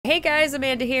Hey guys,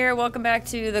 Amanda here. Welcome back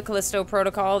to the Callisto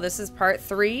Protocol. This is part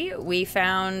 3. We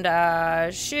found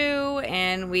Shu,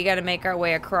 and we got to make our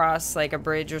way across like a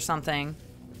bridge or something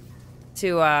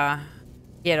to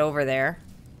get over there.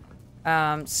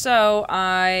 So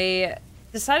I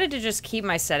decided to just keep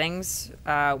my settings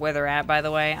where they're at, by the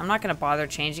way. I'm not going to bother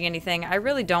changing anything. I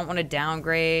really don't want to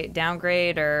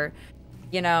downgrade or,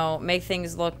 you know, make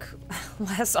things look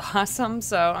less awesome.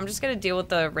 So I'm just going to deal with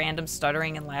the random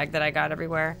stuttering and lag that I got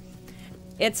everywhere.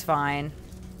 It's fine.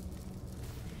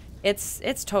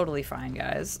 It's totally fine,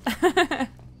 guys.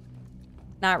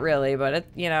 Not really, but it,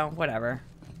 you know, whatever.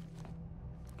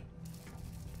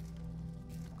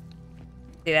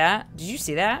 See that? Did you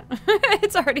see that?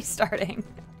 It's already starting.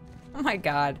 Oh my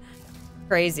god.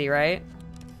 Crazy, right?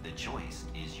 The choice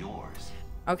is yours.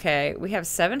 Okay, we have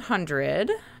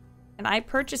 700. Can I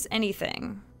purchase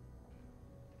anything?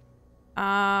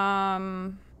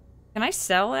 Can I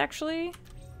sell, actually?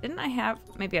 Didn't I have...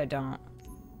 Maybe I don't.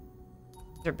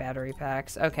 These are battery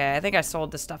packs. Okay, I think I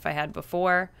sold the stuff I had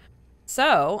before.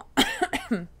 So...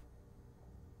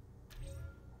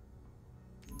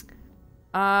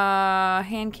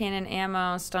 hand cannon,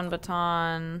 ammo, stun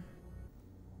baton.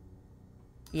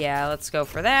 Yeah, let's go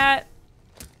for that.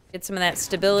 Get some of that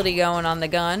stability going on the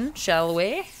gun, shall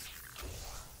we?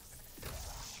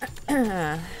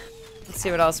 Let's see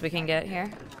what else we can get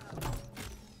here.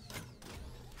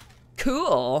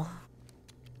 Cool.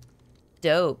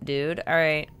 Dope, dude.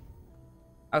 Alright.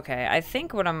 Okay, I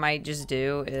think what I might just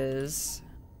do is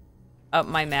up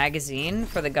my magazine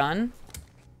for the gun.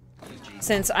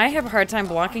 Since I have a hard time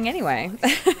blocking anyway.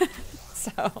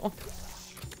 So,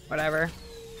 whatever.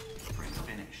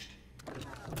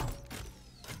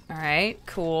 Alright,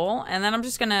 cool. And then I'm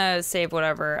just gonna save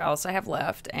whatever else I have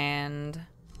left and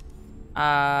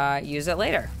use it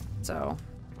later. So.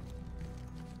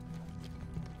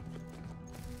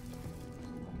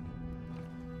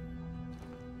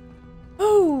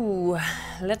 Oh,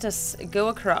 let us go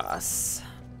across.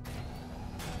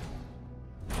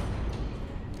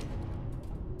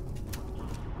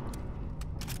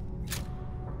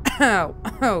 Oh,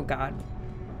 oh god.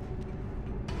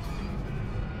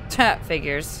 Chat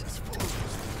figures.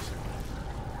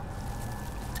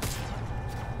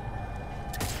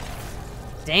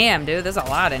 Damn, dude, there's a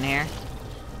lot in here.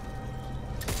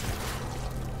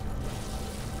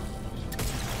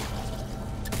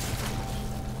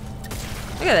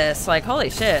 Look at this, like, holy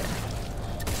shit.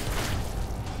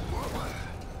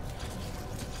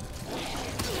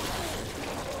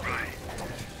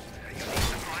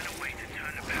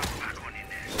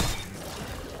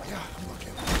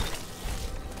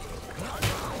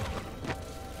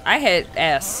 I hit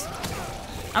S.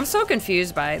 I'm so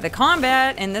confused by the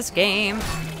combat in this game.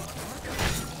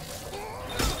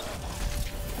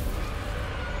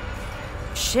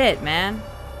 Shit, man.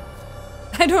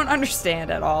 I don't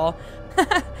understand at all.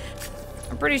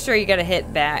 I'm pretty sure you gotta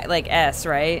hit back, like S,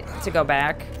 right? To go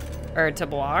back, or to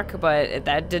block, but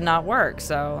that did not work,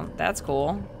 so that's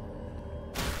cool.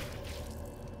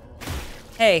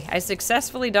 Hey, I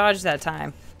successfully dodged that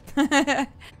time.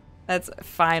 That's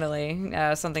finally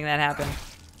something that happened.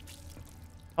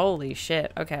 Holy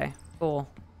shit, okay, cool.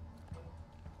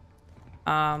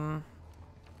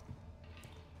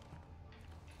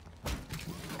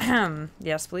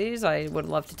 Yes, please, I would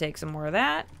love to take some more of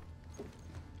that.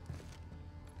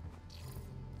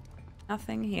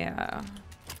 Nothing here.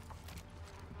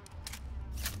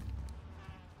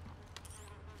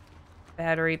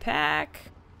 Battery pack.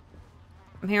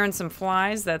 I'm hearing some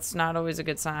flies. That's not always a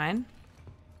good sign.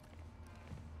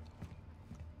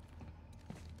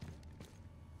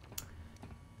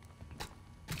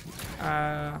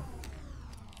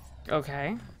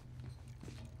 Okay.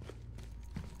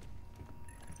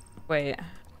 Wait.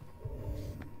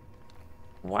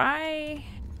 Why?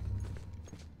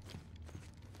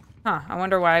 Huh, I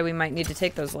wonder why we might need to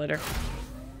take those later.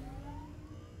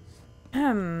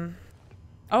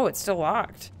 Oh, it's still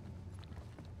locked.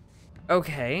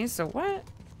 Okay, so what?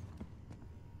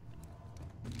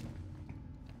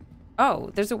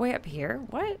 Oh, there's a way up here?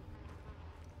 What?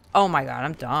 Oh my god,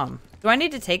 I'm dumb. Do I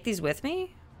need to take these with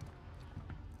me?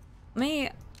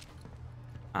 Let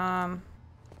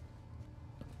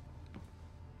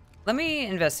me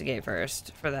investigate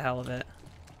first, for the hell of it.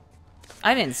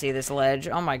 I didn't see this ledge.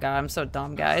 Oh my god, I'm so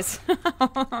dumb, guys.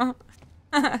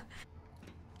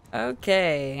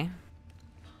 Okay.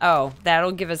 Oh,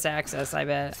 that'll give us access, I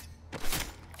bet.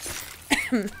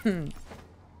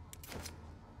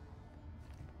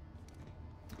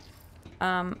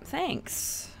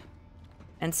 Thanks.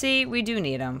 And see, we do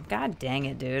need them. God dang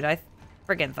it, dude. I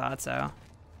friggin' thought so.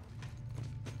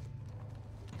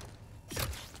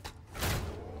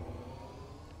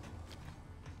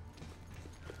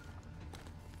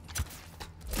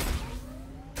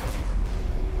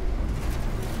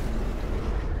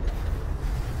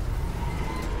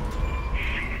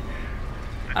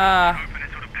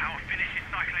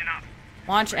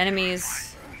 Launch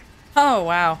enemies. Oh,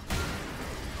 wow.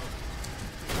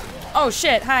 Oh,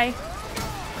 shit. Hi.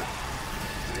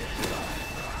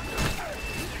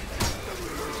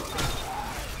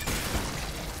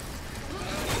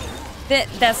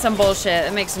 That's some bullshit.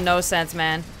 It makes no sense,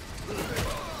 man.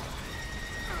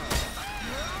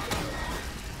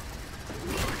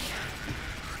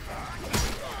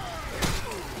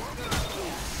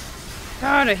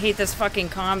 God, I hate this fucking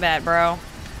combat, bro.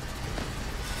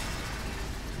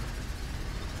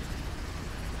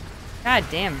 God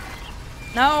damn.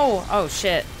 No! Oh,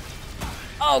 shit.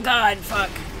 Oh, God, fuck.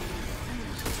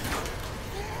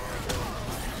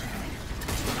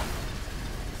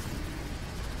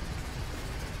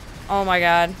 Oh, my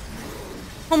God.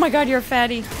 Oh, my God, you're a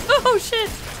fatty. Oh, shit.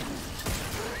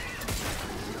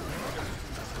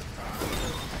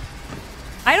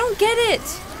 I don't get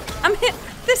it. I'm hit.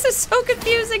 This is so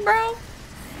confusing, bro.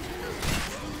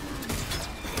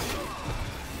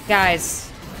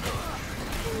 Guys.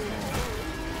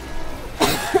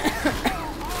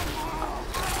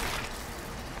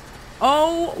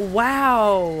 Oh,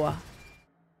 wow.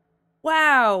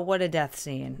 Wow, what a death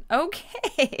scene.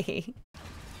 Okay.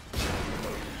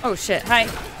 Oh, shit. Hi.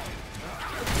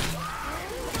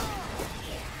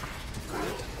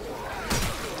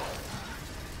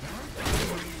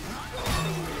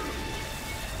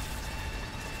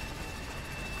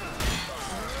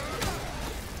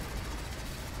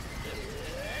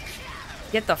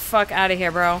 Get the fuck out of here,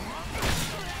 bro.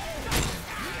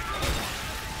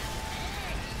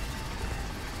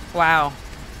 Wow.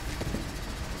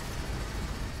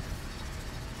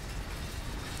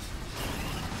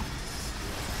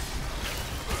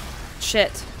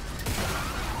 Shit.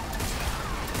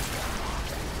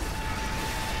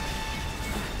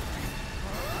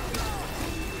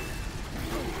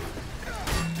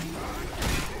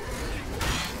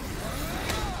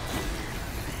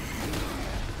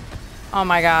 Oh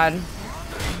my God.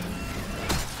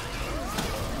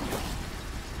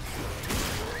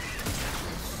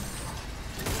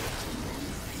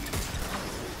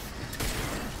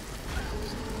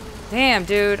 Damn,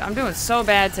 dude. I'm doing so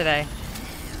bad today.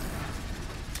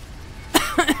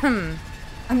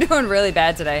 I'm doing really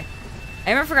bad today.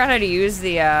 I even forgot how to use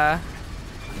the,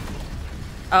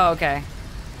 Oh, okay.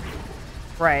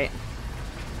 Right.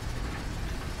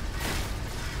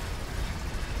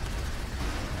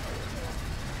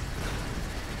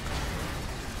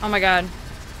 Oh my God.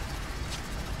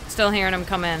 Still hearing him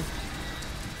come in.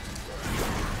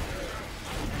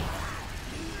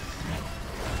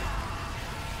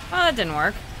 Oh, that didn't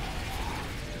work.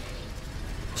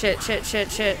 Shit, shit,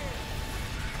 shit, shit.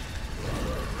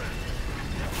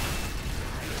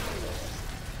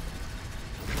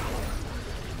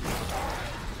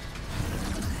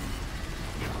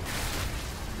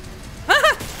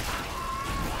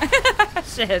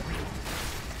 Shit.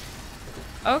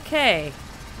 Okay.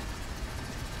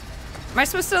 Am I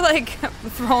supposed to, like,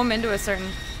 throw him into a certain...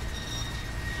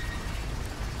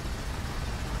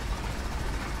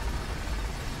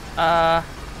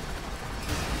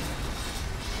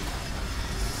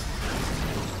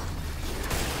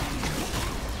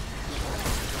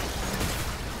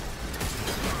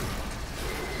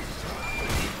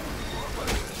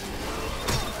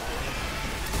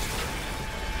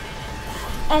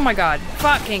 Oh my God.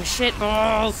 Fucking shit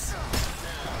balls.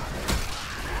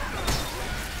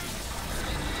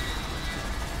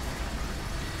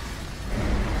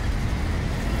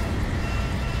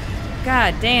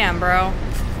 God damn, bro.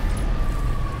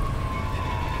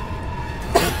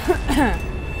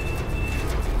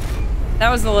 That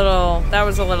was a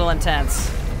little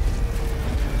intense.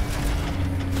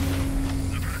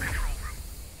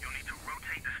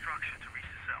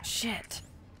 Shit.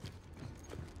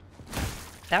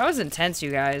 That was intense,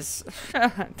 you guys.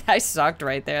 I sucked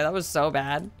right there. That was so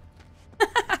bad.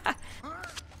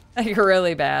 Like,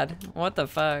 really bad. What the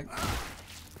fuck?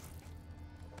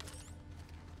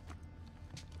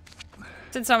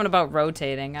 Did something about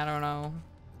rotating. I don't know.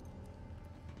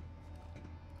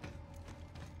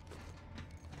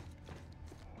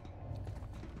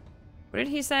 What did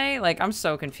he say? Like, I'm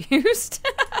so confused.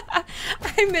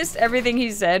 I missed everything he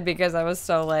said because I was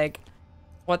so like,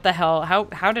 what the hell?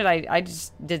 How did I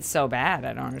just did so bad.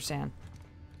 I don't understand.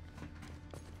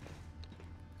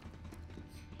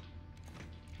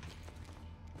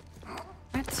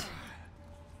 What?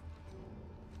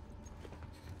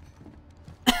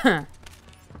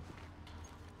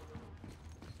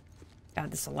 God,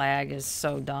 this lag is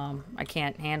so dumb. I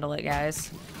can't handle it,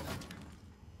 guys.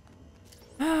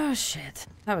 Oh, shit.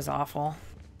 That was awful.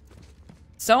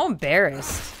 So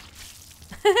embarrassed.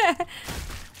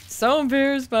 so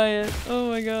embarrassed by it. Oh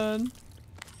my god.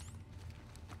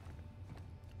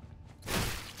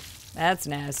 That's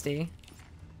nasty.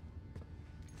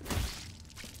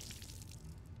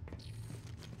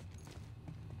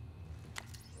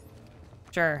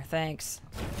 Sure, thanks.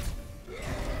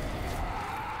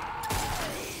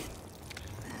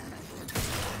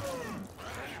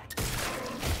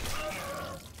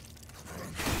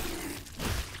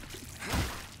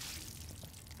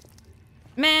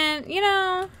 Man, you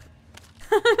know,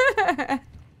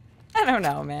 I don't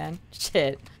know, man.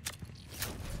 Shit.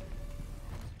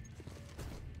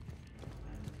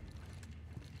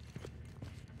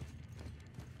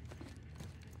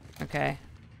 Okay.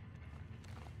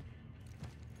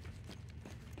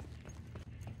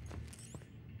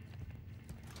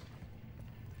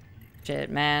 Shit,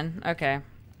 man. Okay.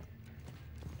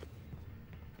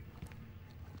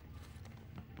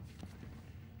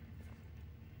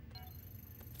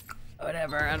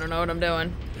 Whatever, I don't know what I'm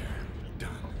doing.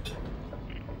 Okay,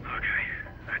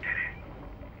 I did it.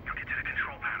 Now get to the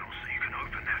control panel so you can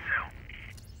open that cell.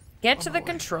 Get to the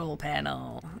control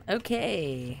panel.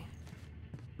 Okay.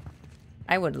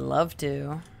 I would love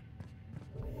to.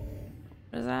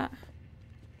 What is that?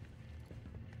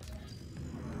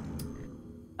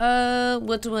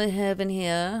 What do I have in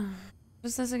here?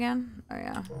 What's this again? Oh,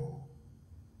 yeah.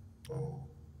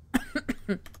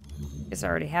 Guess I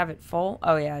already have it full.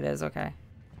 Oh, yeah, it is. Okay.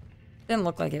 Didn't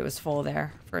look like it was full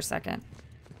there for a second.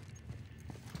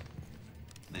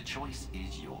 The choice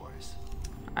is yours.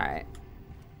 All right.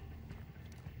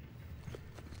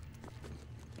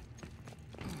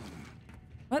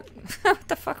 What? What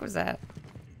the fuck was that?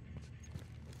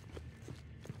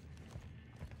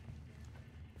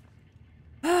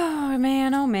 Oh,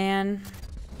 man. Oh, man.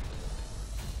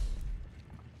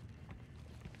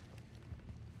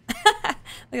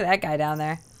 Look at that guy down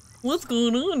there. What's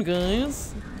going on,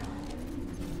 guys?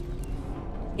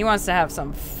 He wants to have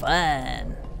some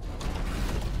fun.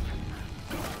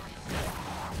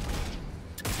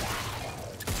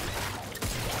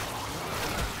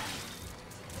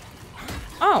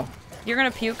 Oh, you're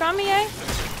gonna puke on me, eh?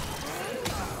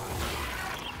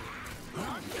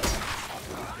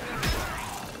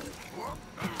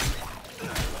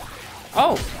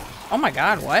 Oh. Oh my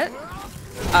god, what?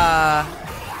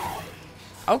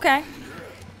 Okay.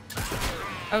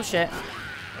 Oh shit.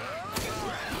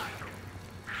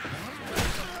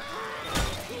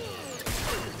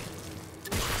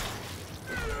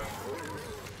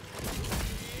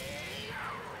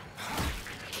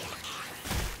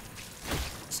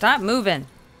 Stop moving.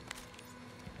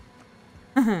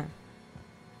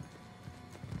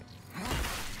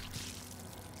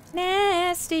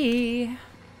 Nasty.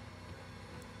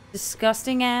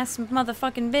 Disgusting ass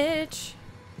motherfucking bitch.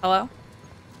 Hello?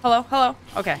 Hello? Hello?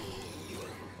 Okay.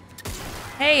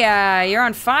 Hey, you're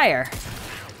on fire.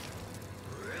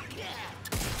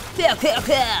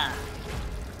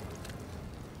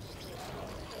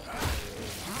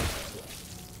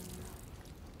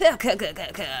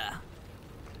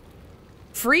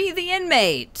 Free the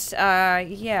inmate.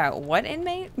 Yeah, what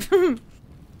inmate?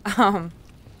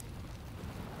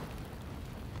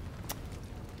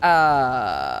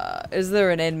 Is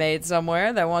there an inmate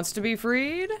somewhere that wants to be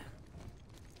freed?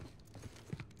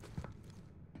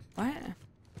 What?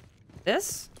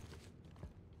 This?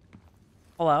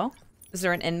 Hello? Is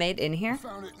there an inmate in here?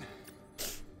 Found it.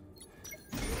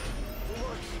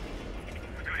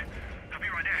 I'll be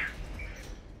right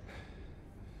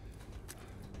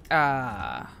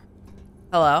there.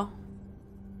 Hello?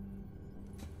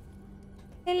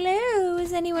 Hello,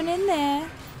 is anyone in there?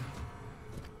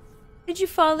 Did you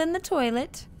fall in the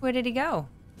toilet? Where did he go?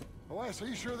 Elias, are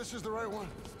you sure this is the right one?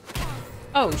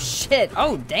 Oh shit,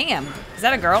 oh damn. Is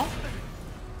that a girl?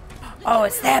 Oh,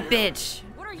 it's that bitch.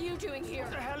 What are you doing here?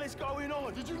 What the hell is going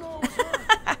on? Did you know it was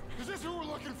her? Is this who we're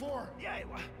looking for? Yeah,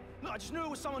 look, I just knew it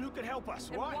was someone who could help us,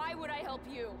 And right? why would I help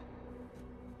you?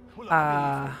 Well, look,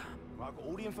 I've got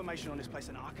all the information on this place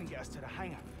and I can get us to the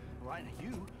hangar, right? Now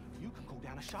you can call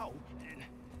down a shuttle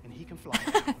and he can fly.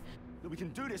 Look, we can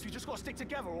do this, we just gotta stick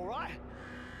together, alright?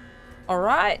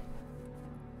 Alright.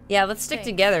 Yeah, let's stick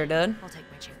together, dude. I'll take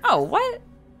my chance. Oh, what?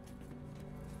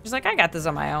 She's like, I got this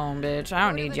on my own, bitch. I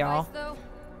don't need y'all. Don't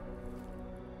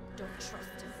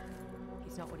trust him.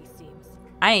 He's not what he seems.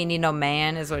 I ain't need no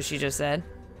man, is what she just said.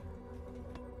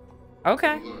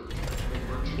 Okay.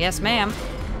 Yes, ma'am.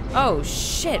 Oh,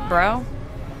 shit, bro.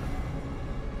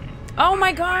 Oh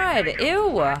my god.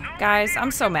 Ew. Guys,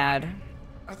 I'm so mad.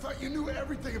 I thought you knew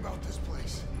everything about this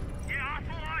place. Yeah, I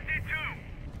thought I did too.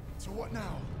 So what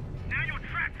now? Now you're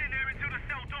trapped in there until the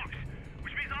cell docks,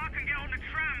 which means I can get on the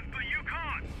tram, but you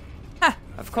can't. Huh,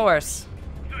 of course.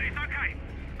 So it's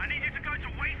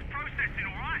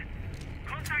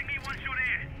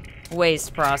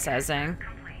Waste processing.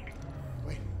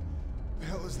 Wait, the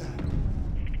hell is that? Just a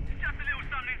little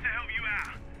something to help you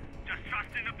out. Just trust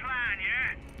in the plan,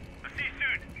 yeah? I'll see you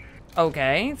soon.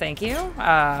 Okay, thank you.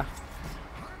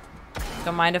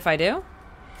 Don't mind if I do.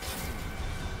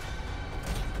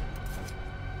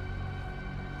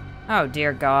 Oh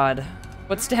dear God.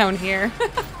 What's down here?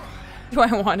 Do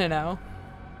I want to know?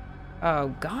 Oh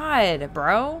God,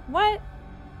 bro. What?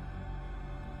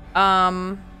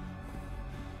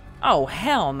 Oh,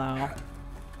 hell no.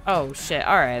 Oh shit.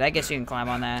 Alright, I guess you can climb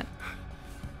on that.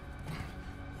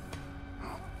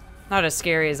 Not as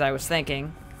scary as I was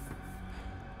thinking.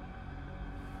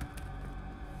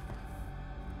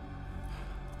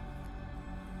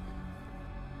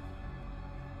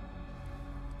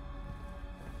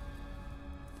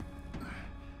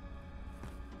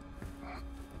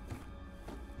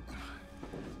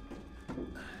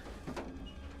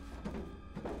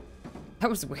 That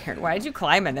was weird. Why'd you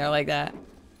climb in there like that?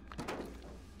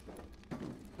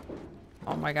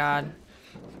 Oh my God.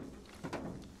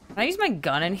 Can I use my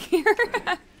gun in here?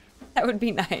 That would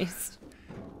be nice.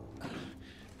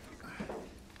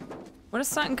 What if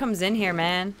something comes in here,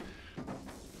 man?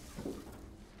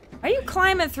 Why are you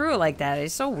climbing through like that?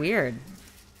 It's so weird.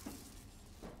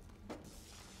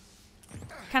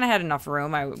 Kind of had enough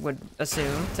room, I would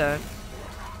assume, to...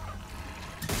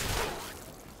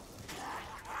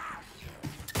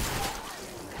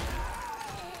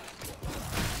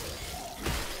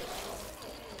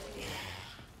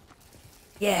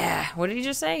 Yeah, what did he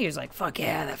just say? He was like, fuck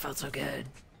yeah, that felt so good.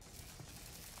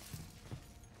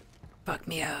 Fuck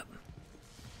me up.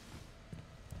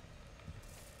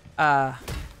 Oh.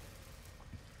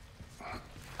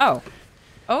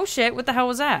 Oh shit, what the hell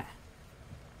was that?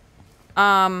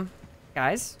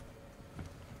 Guys?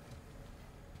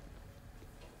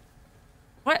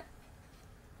 What?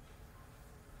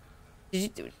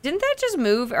 Didn't that just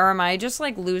move, or am I just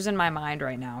like losing my mind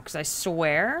right now? Because I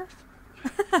swear...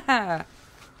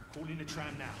 Call in the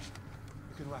tram now.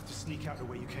 You're gonna have to sneak out the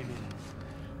way you came in.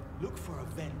 Look for a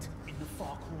vent in the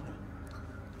far corner.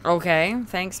 Okay,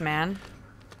 thanks, man.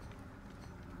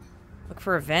 Look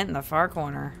for a vent in the far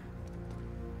corner.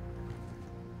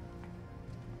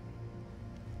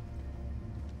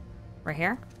 Right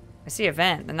here? I see a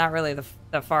vent, and not really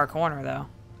the far corner, though.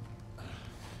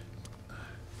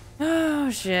 Oh,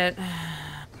 shit.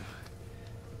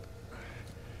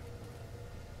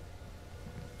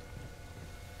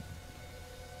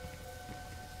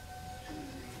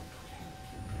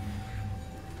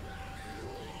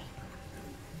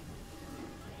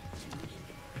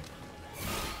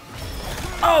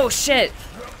 Oh, shit.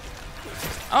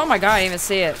 Oh my God, I didn't even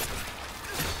see it.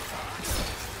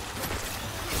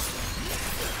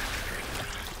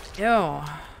 Yo.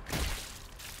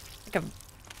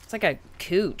 It's like a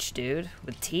cooch, dude,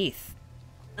 with teeth.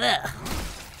 Ugh.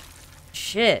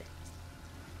 Shit.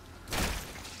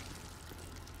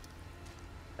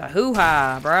 A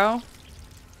hoo-ha, bro.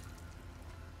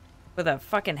 With a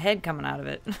fucking head coming out of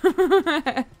it.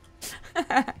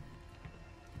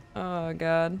 Oh,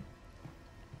 God.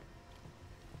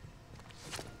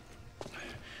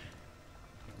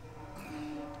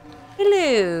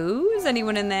 Hello? Is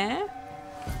anyone in there?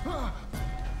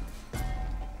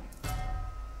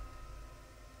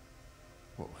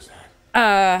 What was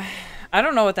that? I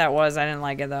don't know what that was. I didn't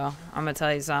like it, though. I'm gonna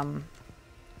tell you something.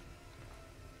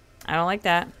 I don't like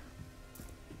that.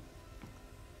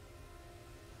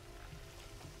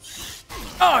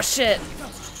 Oh, shit!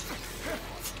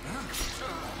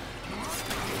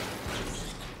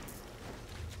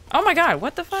 Oh my God,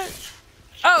 what the fuck?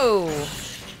 Oh!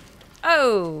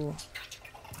 Oh!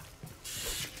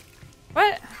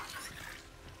 What?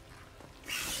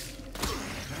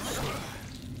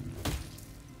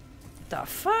 The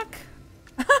fuck?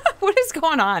 What is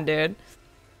going on, dude?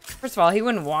 First of all, he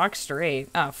wouldn't walk straight.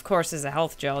 Oh, of course there's a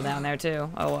health gel down there,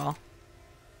 too. Oh, well.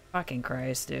 Fucking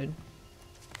Christ, dude.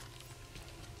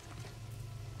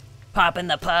 Popping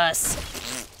the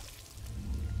pus.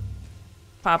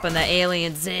 Popping the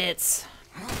alien zits.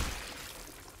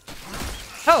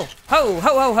 Ho! Ho!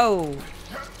 Ho! Ho! Ho!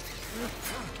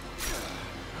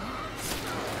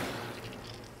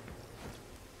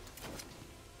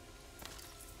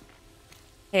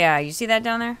 Hey, you see that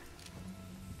down there?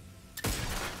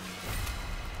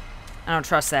 I don't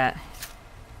trust that.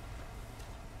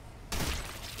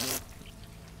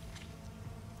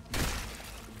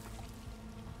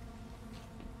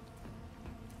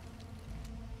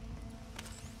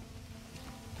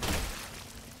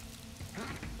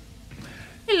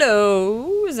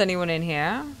 Hello? Is anyone in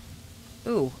here?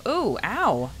 Ooh, ooh,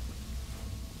 ow.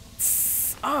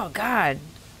 Oh, God.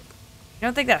 You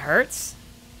don't think that hurts?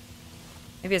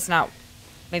 Maybe it's not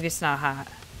hot.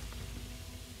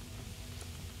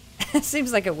 It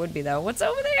seems like it would be, though. What's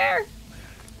over there?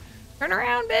 Turn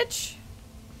around, bitch.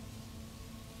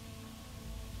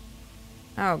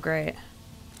 Oh, great.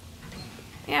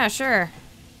 Yeah, sure.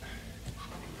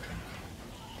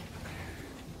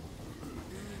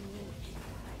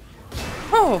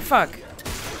 Oh, fuck.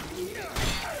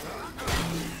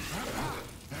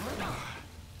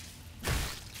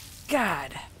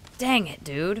 God. Dang it,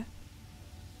 dude.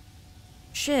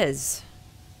 Shiz.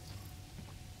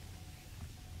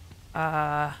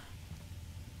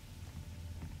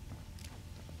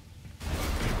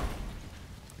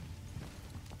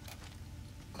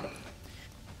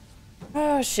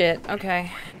 Oh, shit.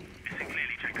 Okay. Listen clearly,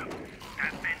 Jacob.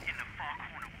 That vent in the far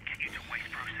corner will get you to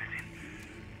waste processing.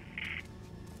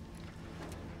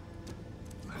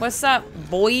 What's up,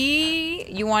 boy?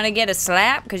 You want to get a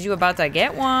slap? Because you about to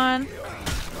get one.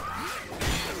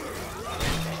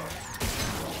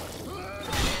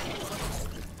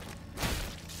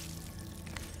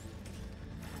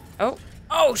 Oh.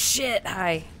 Oh, shit.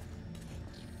 Hi.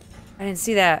 I didn't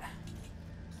see that.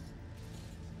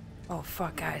 Oh,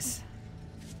 fuck, guys.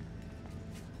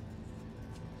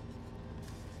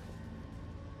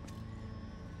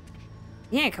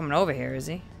 He ain't coming over here, is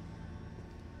he?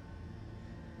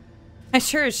 I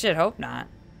sure as shit hope not.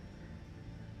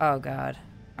 Oh, God.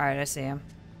 Alright, I see him.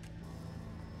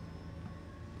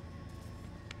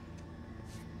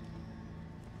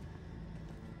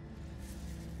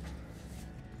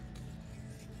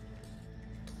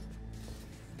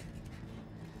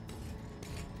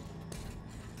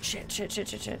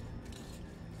 Shit.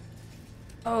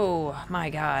 Oh, my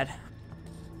God.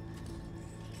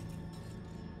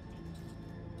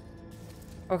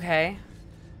 Okay.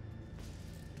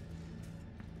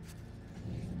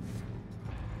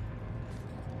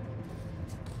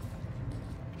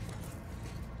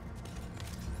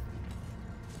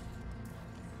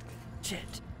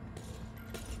 Shit.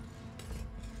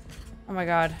 Oh my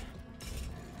God.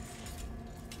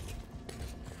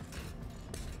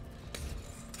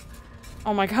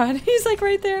 Oh my God, he's like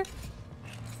right there.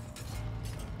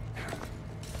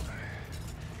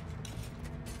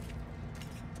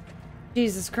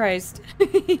 Jesus Christ.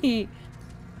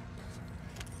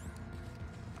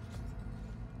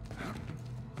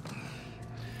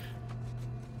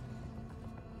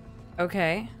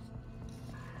 Okay.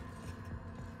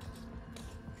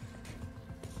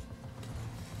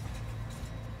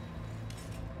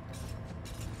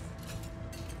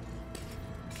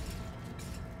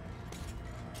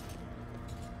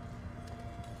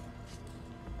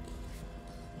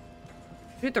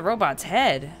 Shoot the robot's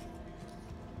head.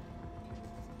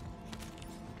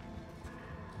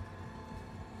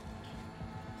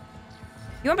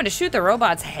 You want me to shoot the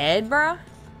robot's head, bruh?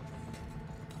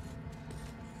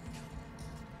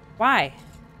 Why?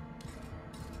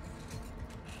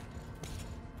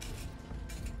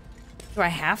 Do I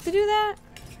have to do that?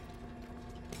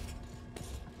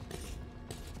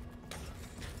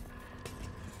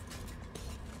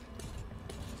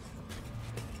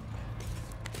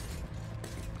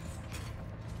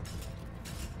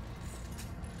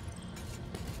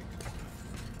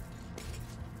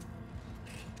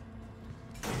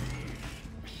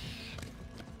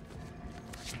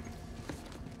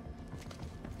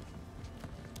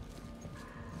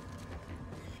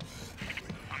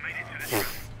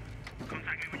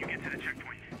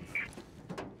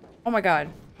 Oh my God.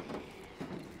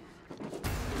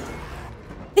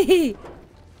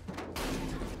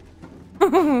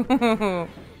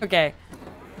 Okay.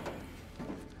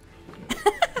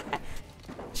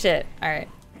 Shit. All right.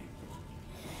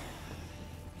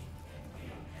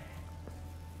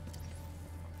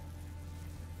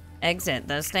 Exit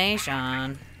the station.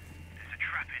 There's a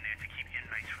trap in there to keep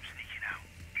inmates from sneaking out.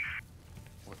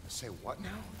 What, say what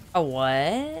now? A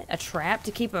what? A trap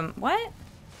to keep him... What?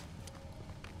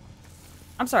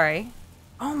 I'm sorry.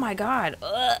 Oh my God.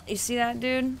 Ugh. You see that,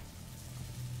 dude?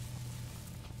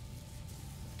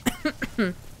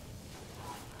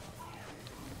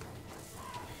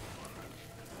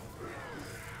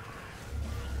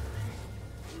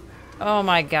 Oh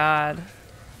my God.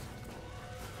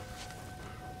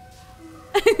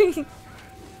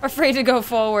 Afraid to go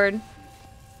forward.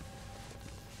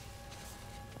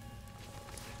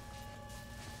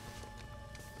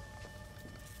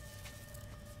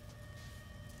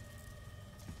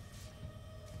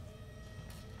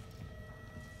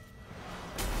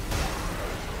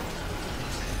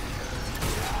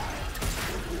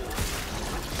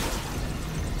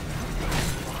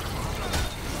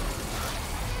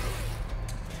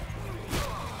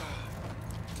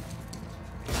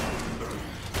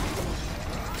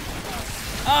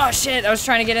 Oh shit, I was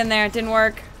trying to get in there, it didn't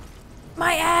work.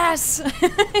 My ass!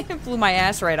 Blew my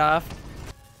ass right off.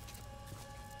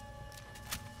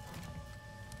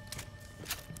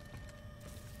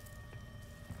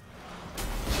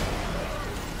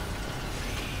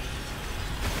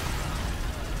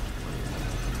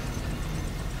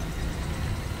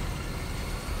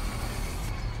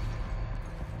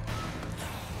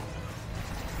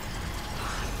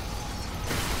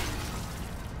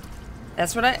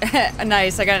 That's what I...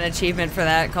 Nice, I got an achievement for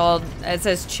that called... It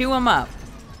says, chew 'em up.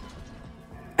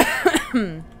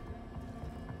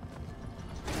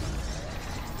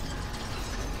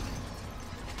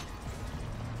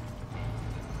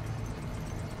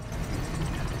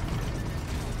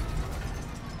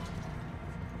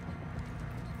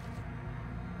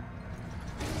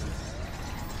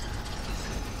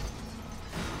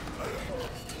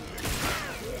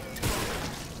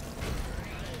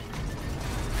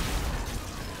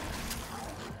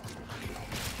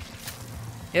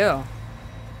 Ew.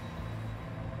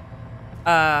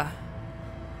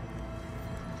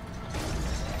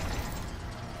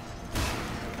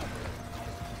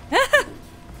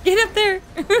 Get up there!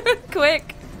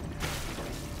 Quick!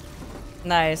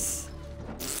 Nice.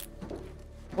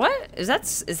 What? Is that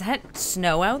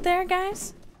snow out there,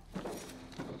 guys?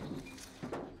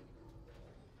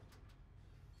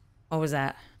 What was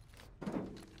that?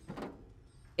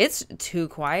 It's too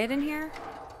quiet in here?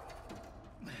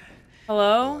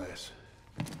 Hello? Elias,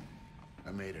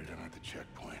 I made it. I'm at the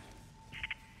checkpoint.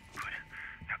 Good.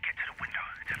 Now get to the window.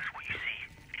 Tell us what you see.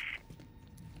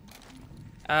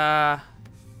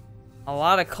 A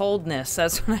lot of coldness.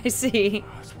 That's what I see.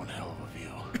 Oh, that's one hell of a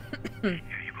view. Yeah,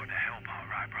 you got the hell part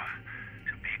right, bro.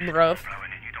 It's a big Rough. storm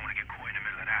blowing and you don't want to get caught in the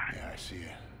middle of that. Yeah, I see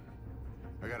it.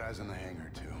 I got eyes on the hangar,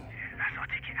 too. Yeah, that's our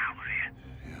ticket out of here.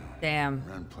 Yeah. Damn.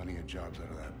 Ran plenty of jobs out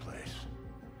of that place.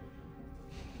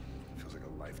 Feels like a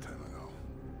lifetime ago.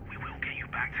 We will get you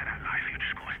back to that life. You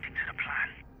just gotta stick to the plan.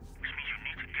 Which means you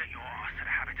need to get your ass to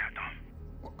the habitat dome.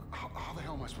 Well, how the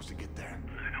hell am I supposed to get there?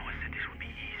 I know I said this would be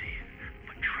easy,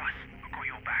 but trust, I got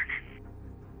your back.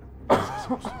 What's that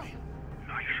supposed to mean?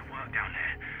 Oh, you should work down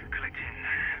there, collecting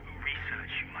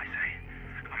research, you might say.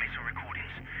 I made some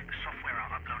recordings. The software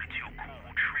I uploaded to your core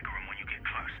will trigger them when you get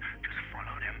close. Just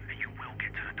follow them, and you will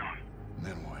get to the dome. And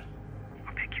then what?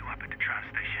 I'll pick you up at the tram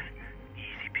station.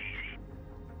 Easy peasy.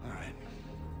 All right.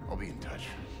 I'll be in touch.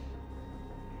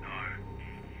 No,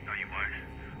 you won't.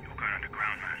 You're going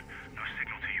underground, man. No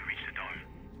signal till you reach the dome.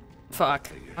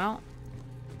 Fuck. Well,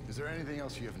 Is there anything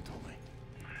else you haven't told me?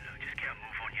 Look, just get a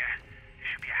move on, yeah? There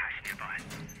should be a hatch nearby.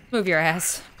 move your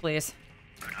ass, please.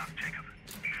 Good luck, Jacob.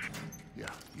 Yeah,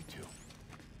 you too.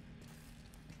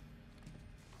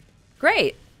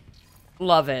 Great.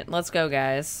 Love it. Let's go,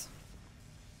 guys.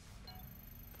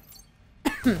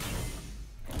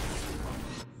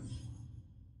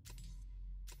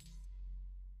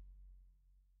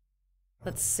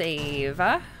 Let's save.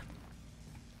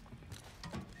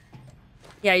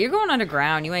 Yeah, you're going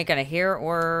underground. You ain't gonna hear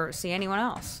or see anyone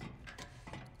else.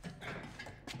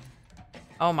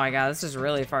 Oh my god, this is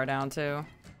really far down, too.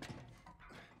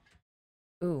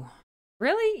 Ooh.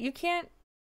 Really? You can't...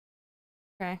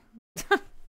 Okay.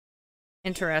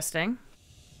 Interesting.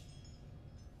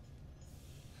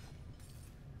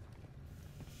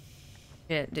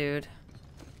 Shit, dude.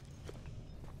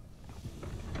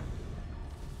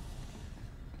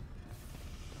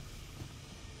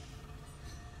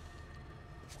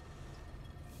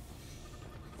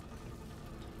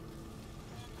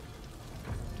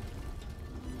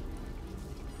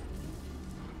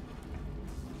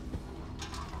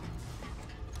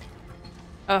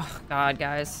 Oh, God,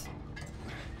 guys.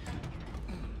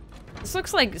 This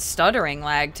looks like stuttering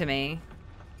lag to me.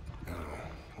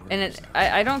 And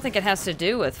I don't think it has to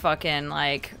do with fucking,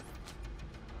 like,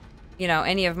 you know,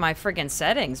 any of my friggin'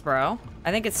 settings, bro.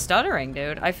 I think it's stuttering,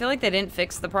 dude. I feel like they didn't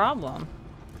fix the problem.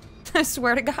 I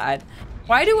swear to God.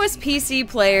 Why do us PC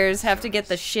players have to get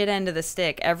the shit end of the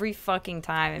stick every fucking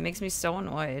time? It makes me so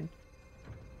annoyed.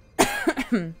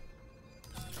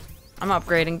 I'm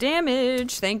upgrading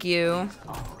damage. Thank you.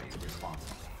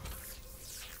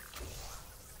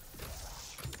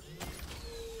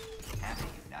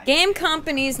 Game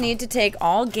companies need to take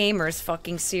all gamers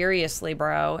fucking seriously,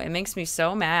 bro. It makes me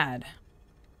so mad.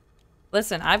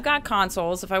 Listen, I've got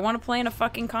consoles. If I want to play in a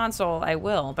fucking console, I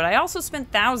will. But I also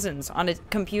spent thousands on a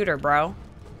computer, bro.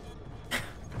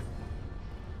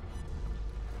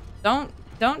 Don't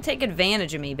take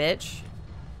advantage of me, bitch.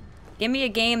 Give me a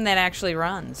game that actually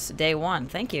runs. Day one.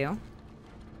 Thank you.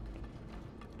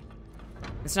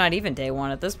 It's not even day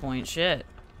one at this point. Shit.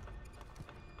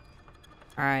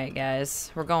 Alright,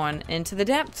 guys. We're going into the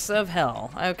depths of hell.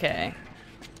 Okay.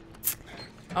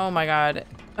 Oh my god.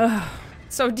 Ugh.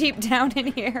 So deep down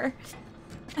in here.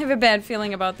 I have a bad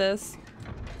feeling about this.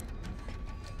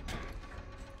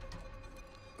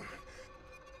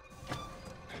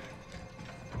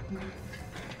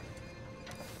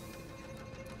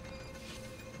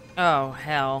 Oh,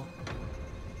 hell.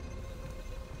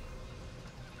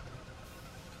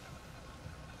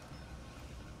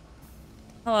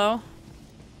 Hello.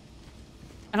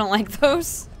 I don't like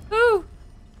those. Ooh.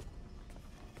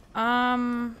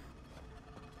 I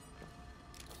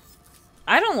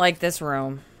don't like this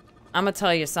room. I'm gonna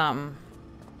tell you something.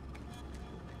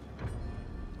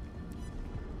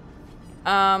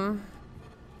 I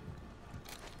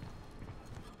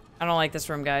don't like this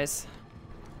room, guys.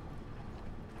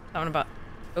 Something about...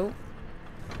 Oh.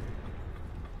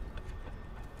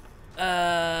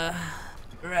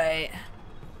 Right.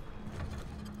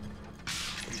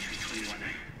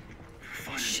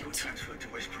 Shit.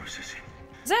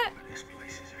 Is that... This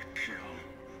place is a shithole.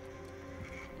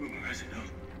 Rumor has it though,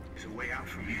 there's a way out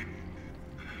from here.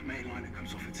 The main line that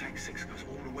comes off of Tank 6 goes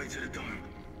all the way to the dome.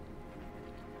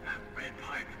 That red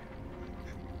pipe.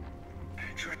 The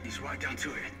train leads right down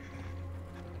to it.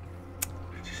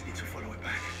 I just need to follow it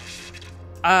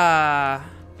back.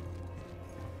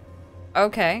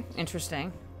 Okay,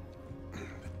 interesting. The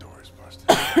door is busted.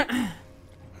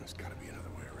 There's gotta be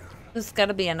another way around. There's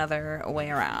gotta be another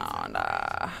way around.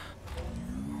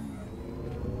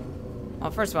 Well,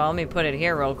 first of all, let me put it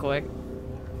here real quick.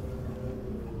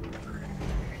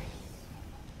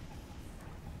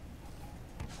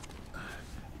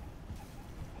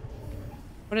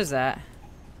 What is that?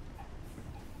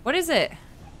 What is it?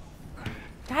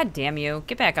 God damn you.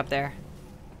 Get back up there.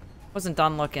 Wasn't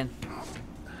done looking.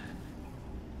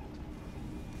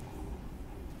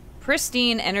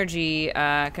 Pristine energy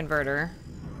converter.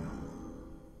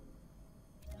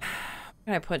 What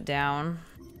can I put down?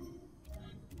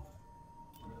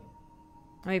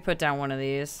 Let me put down one of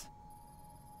these.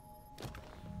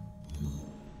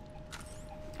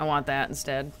 I want that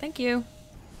instead. Thank you.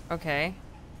 Okay.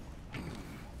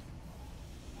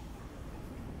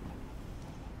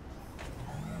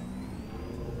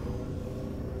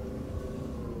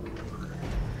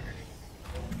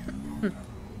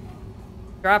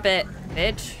 Drop it,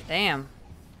 bitch. Damn.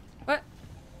 What?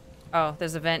 Oh,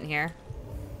 there's a vent here.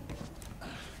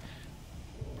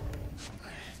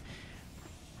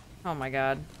 Oh my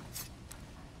god.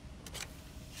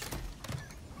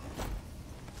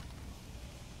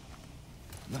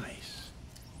 Nice.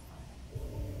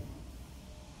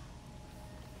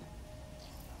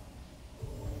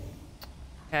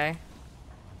 Okay.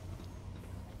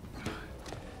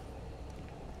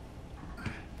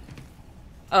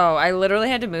 Oh, I literally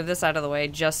had to move this out of the way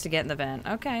just to get in the vent.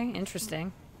 Okay,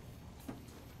 interesting.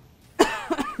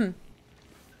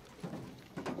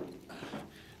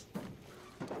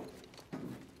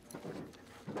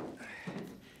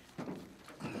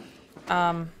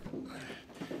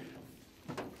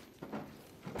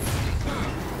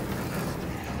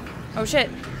 Oh shit.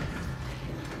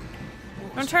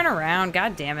 Don't turn around,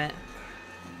 god damn it.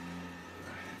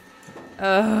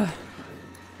 Ugh.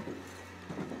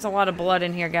 There's a lot of blood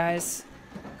in here, guys.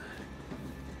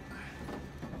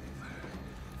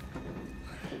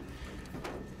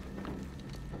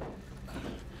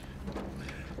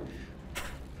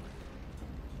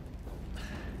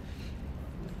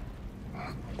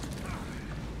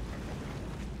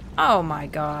 Oh my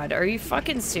god, are you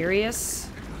fucking serious?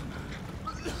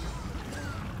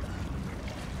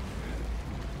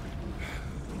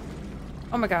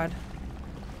 Oh my god.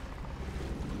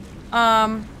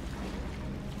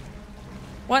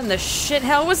 What in the shit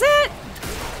hell was that?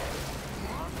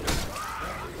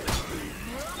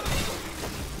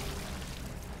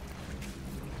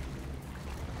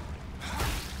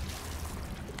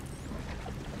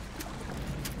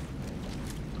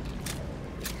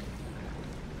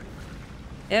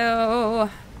 Ew.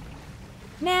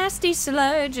 Nasty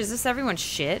sludge. Is this everyone's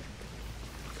shit?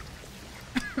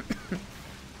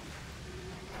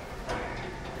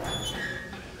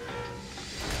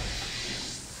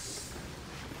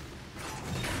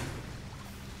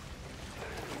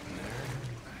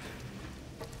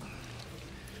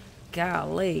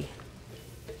 Golly.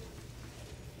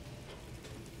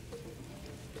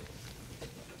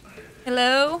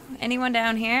 Hello? Anyone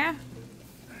down here?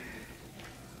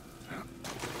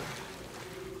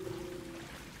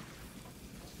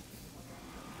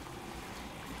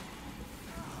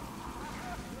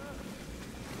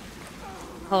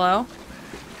 Hello?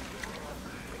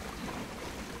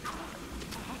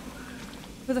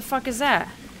 Who the fuck is that?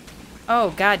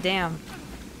 Oh, goddamn.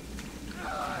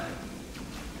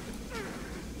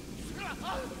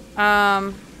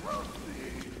 Um...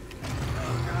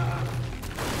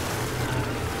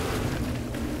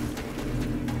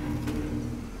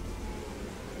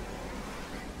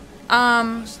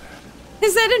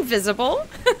 Is that invisible?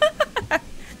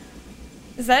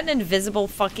 Is that an invisible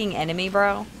fucking enemy,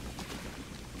 bro?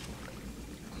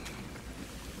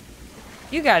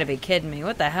 You gotta be kidding me.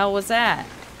 What the hell was that?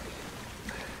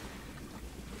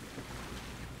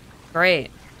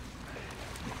 Great.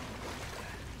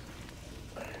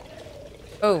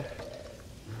 Oh.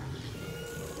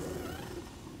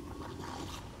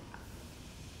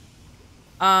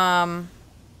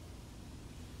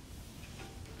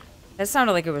 That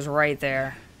sounded like it was right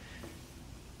there.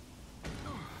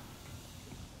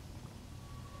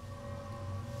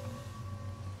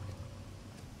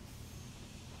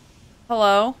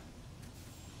 Hello?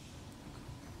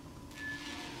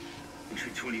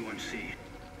 Entry 21C.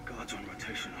 Guards on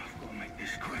rotation. I've got to make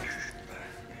this quick.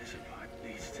 There's a pipe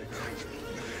leads to tank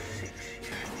 6.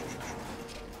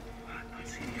 I can't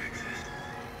see the access.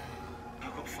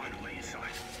 I've got to find a way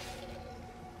inside.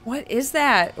 What is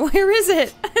that? Where is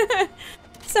it?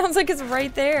 Sounds like it's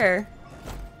right there.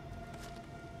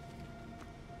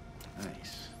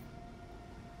 Nice.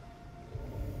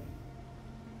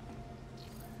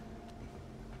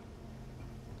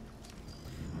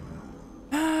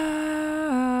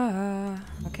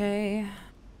 Okay.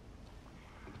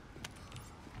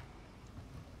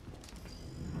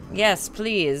 Yes,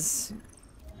 please.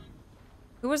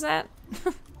 Who was that?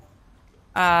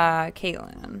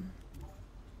 Caitlin.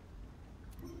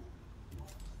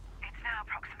 It's now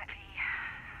approximately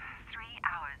 3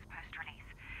 hours post-release.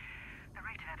 The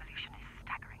rate of evolution is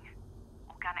staggering.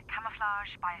 Organic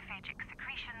camouflage, biophagic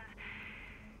secretions,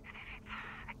 as if it's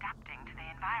adapting to the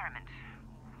environment.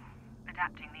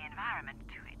 Adapting the environment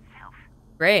to itself.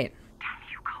 Great. Damn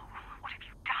you, Cole. What have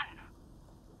you done?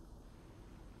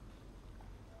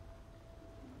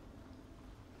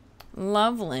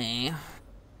 Lovely.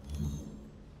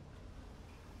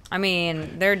 I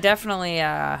mean, they're definitely,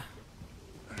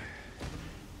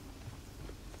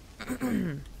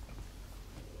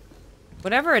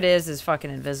 whatever it is fucking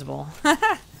invisible.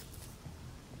 I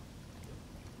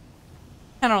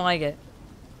don't like it.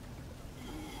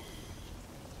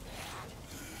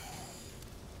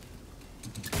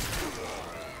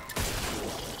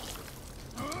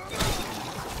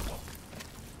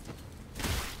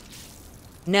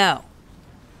 No.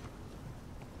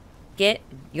 Get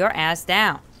your ass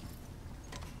down.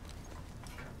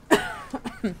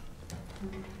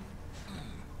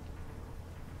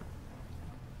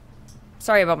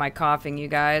 Sorry about my coughing, you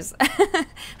guys.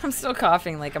 I'm still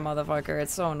coughing like a motherfucker.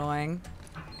 It's so annoying.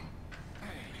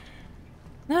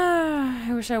 I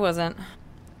wish I wasn't.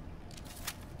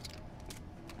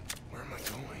 Where am I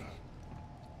going?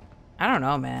 I don't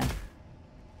know, man.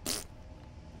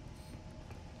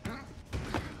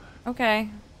 Okay.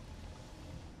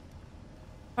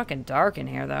 Fucking dark in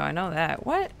here, though. I know that.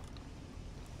 What?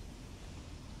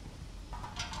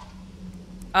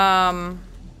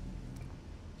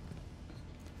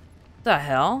 The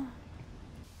hell?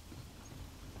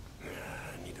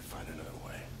 I need to find another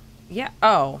way. Yeah.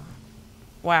 Oh.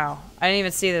 Wow. I didn't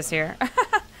even see this here.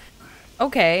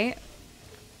 Okay.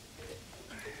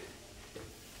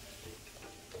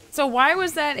 So why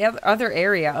was that other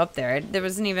area up there? There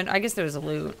wasn't even... I guess there was a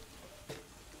loot.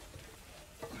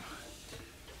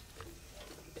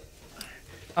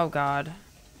 Oh, God.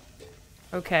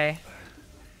 Okay.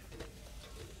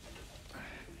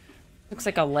 Looks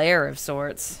like a lair of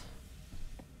sorts.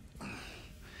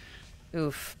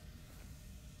 Oof.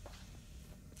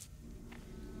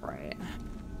 Right.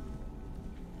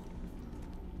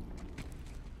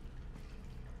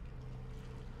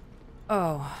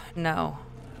 Oh, no.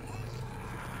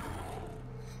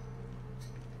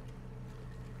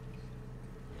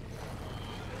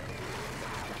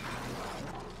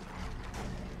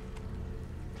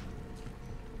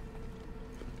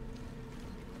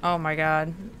 Oh my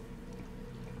God.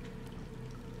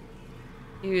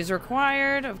 Use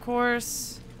required, of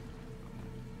course.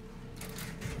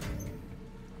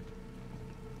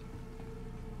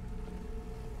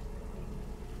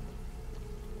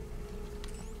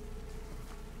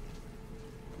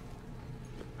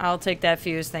 I'll take that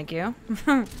fuse, thank you.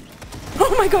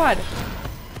 Oh my God!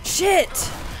 Shit!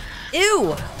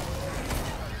 Ew!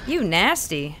 You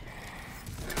nasty.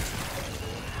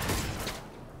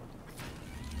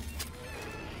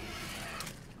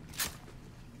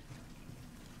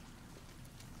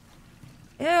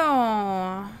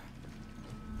 Ew.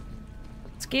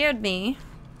 Scared me.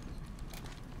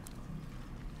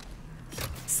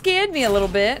 Scared me a little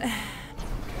bit.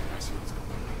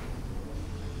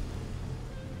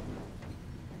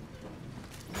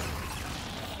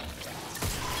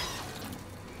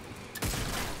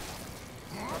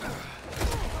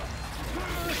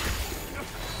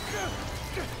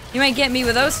 You might get me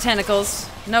with those tentacles.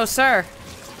 No, sir.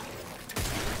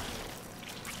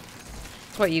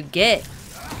 That's what you get.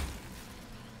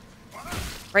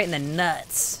 Right in the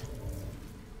nuts.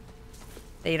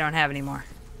 That you don't have anymore.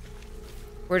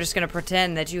 We're just gonna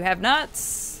pretend that you have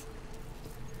nuts.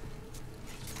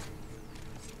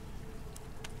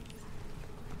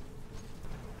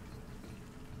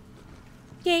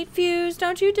 Gate fuse,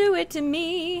 don't you do it to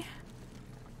me.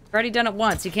 I've already done it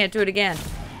once, you can't do it again.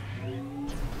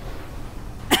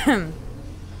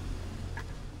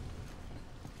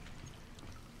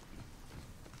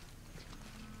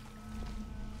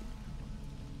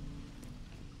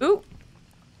 Ooh.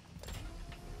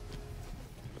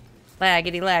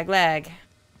 Laggity lag lag.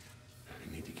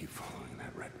 I need to keep following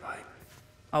that red pipe.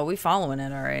 Oh, we following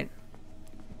it, alright.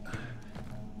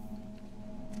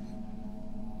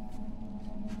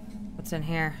 What's in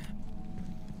here?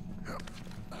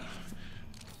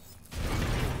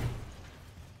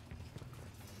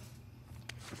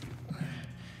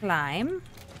 Climb.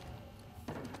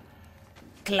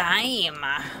 Climb.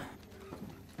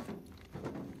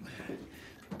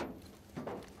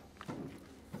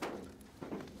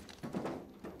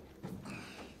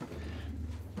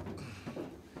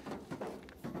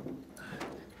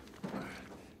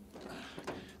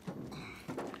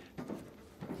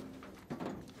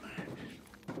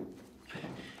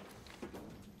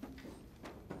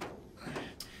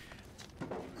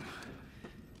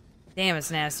 Damn,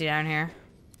 it's nasty down here.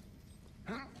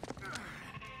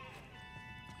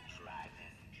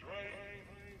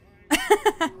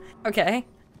 Okay.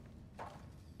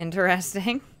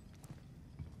 Interesting.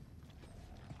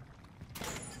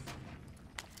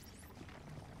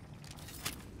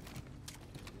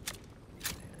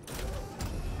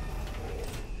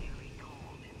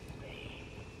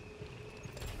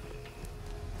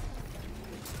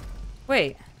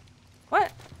 Wait.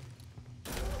 What?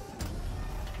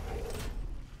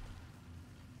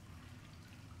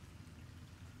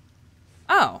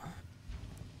 Oh.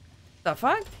 The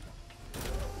fuck?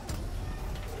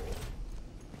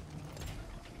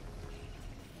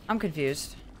 I'm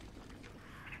confused.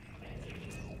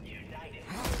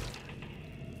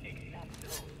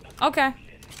 Okay.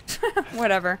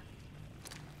 Whatever.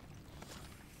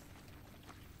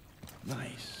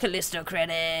 Nice. Callisto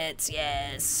credits,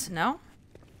 yes. No?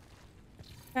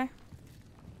 Okay.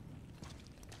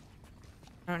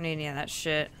 I don't need any of that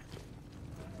shit.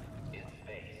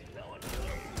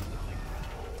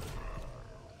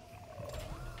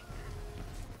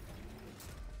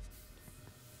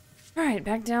 Alright,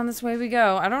 back down this way we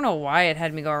go. I don't know why it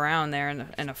had me go around there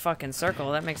in a fucking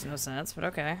circle. That makes no sense, but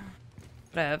okay.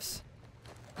 Whatevs.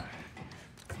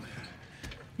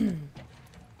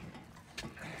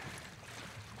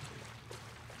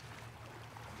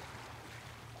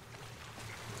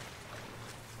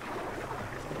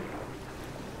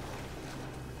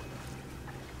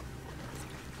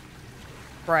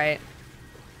 Right.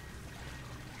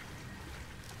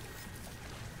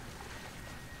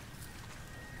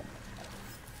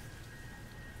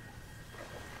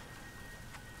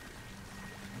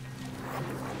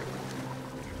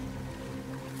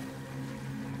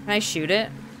 Can I shoot it?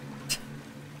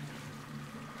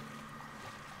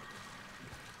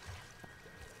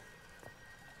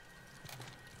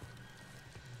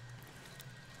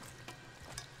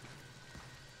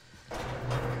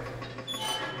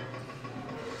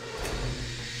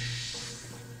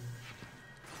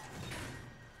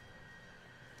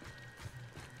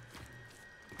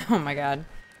 Oh my god.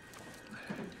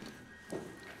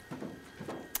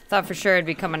 Thought for sure it'd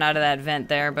be coming out of that vent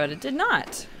there, but it did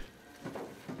not.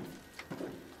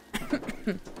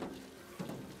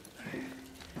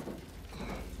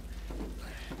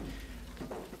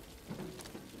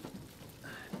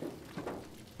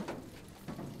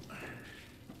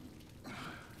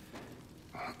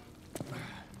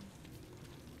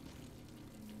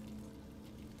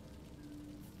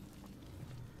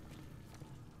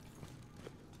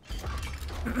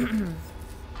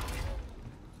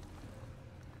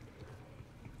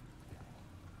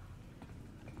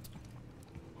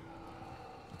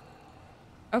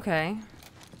 Okay.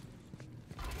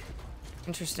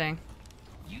 Interesting.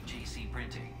 UJC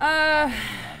printing.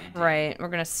 Right. We're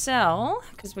gonna sell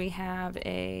because we have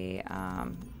a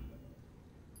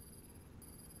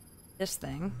this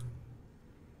thing,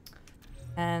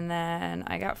 and then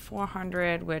I got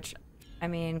 400, which I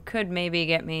mean could maybe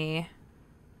get me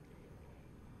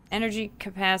energy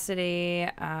capacity,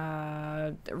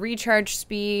 recharge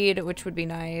speed, which would be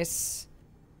nice.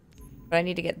 But I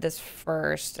need to get this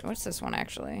first. What's this one,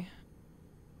 actually?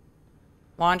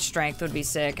 Launch strength would be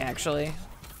sick, actually.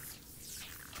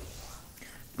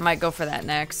 Might go for that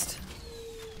next.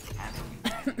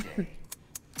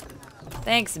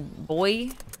 Thanks,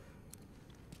 boy.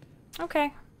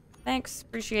 Okay. Thanks.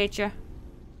 Appreciate you.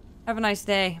 Have a nice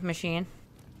day, machine.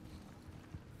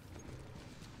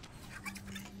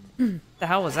 The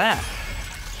hell was that?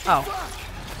 Oh.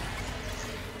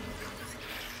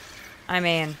 I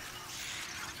mean...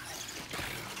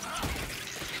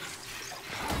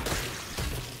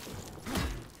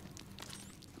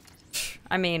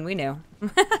 we knew.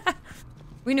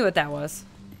 We knew what that was.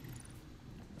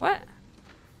 What?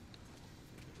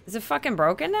 Is it fucking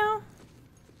broken now?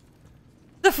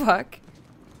 The fuck?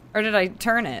 Or did I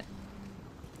turn it?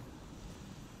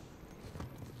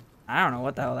 I don't know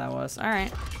what the hell that was.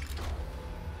 Alright.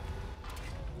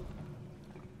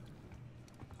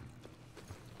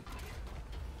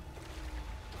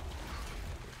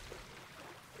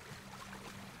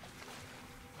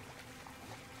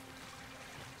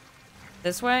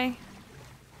 This way?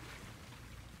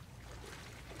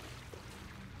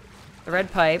 The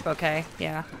red pipe, okay,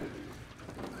 yeah.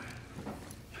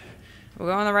 We're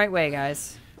going the right way,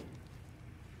 guys.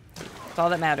 That's all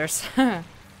that matters.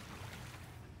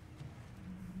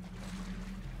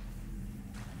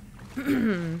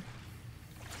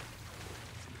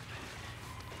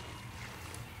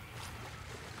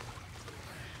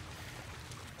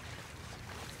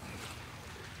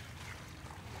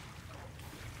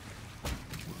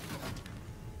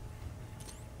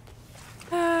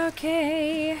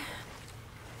 Okay.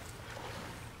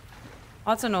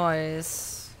 Lots of noise.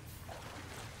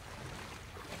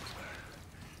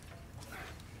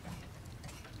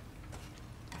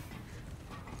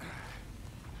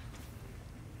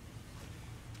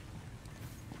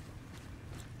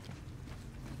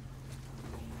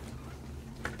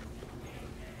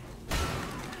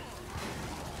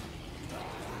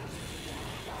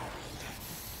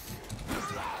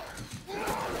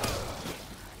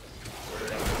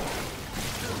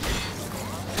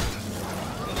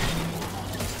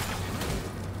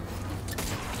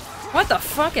 What the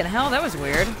fucking hell? That was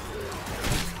weird.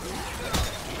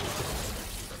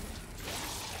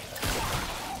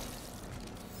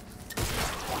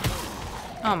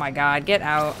 Oh my god, get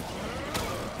out.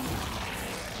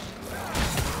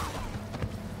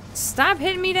 Stop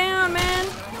hitting me down, man.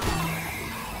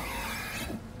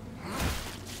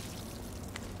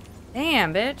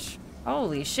 Damn, bitch.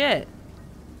 Holy shit.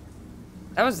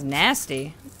 That was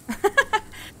nasty. I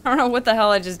don't know what the hell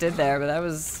I just did there, but that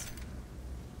was...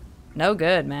 no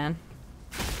good, man.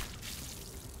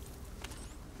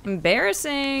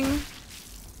 Embarrassing.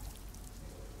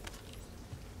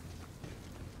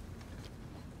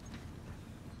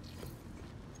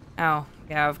 Oh,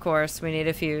 yeah, of course. We need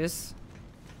a fuse.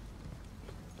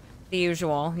 The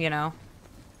usual, you know.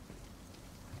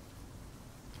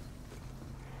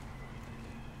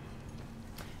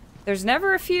 There's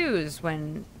never a fuse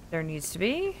when there needs to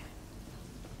be.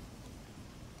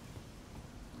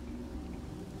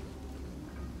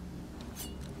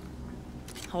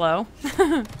 Hello?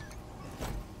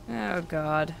 Oh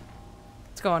god.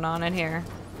 What's going on in here?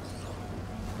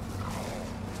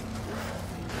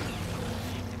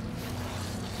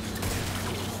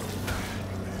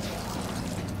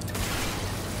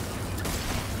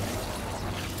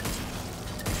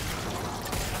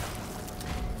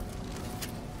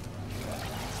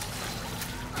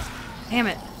 Damn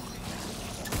it.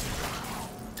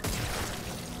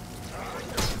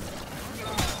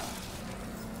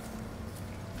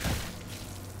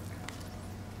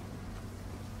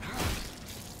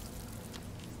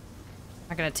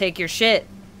 Not gonna take your shit,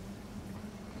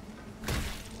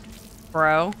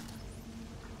 bro.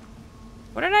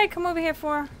 What did I come over here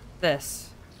for? This.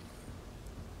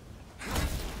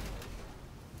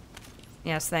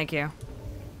 Yes, thank you. What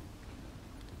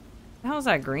the hell is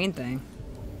that green thing?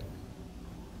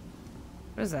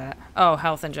 What is that? Oh,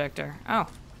 health injector. Oh.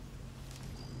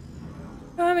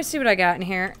 Well, let me see what I got in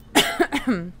here.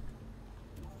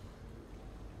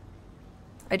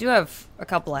 I do have a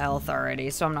couple of health already,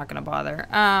 so I'm not gonna bother.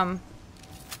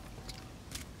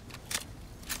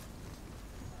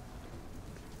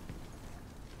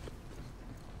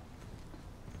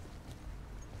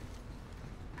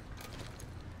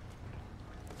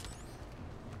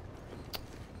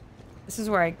 This is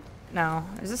where I... No.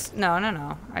 Is this... No, no,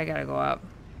 no. I gotta go up.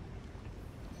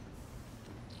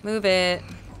 Move it.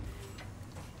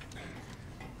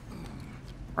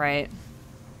 Right.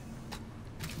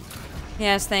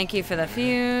 Yes, thank you for the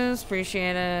fuse.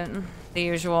 Appreciate it. The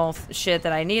usual shit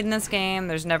that I need in this game.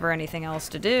 There's never anything else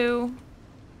to do.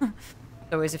 There's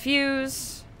always a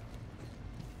fuse.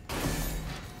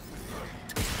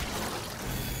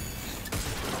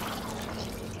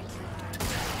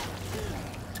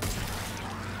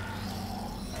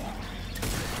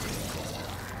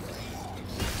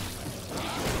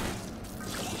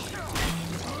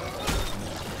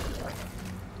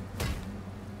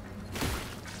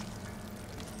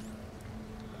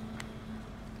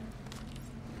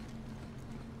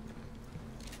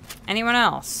 Anyone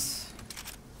else?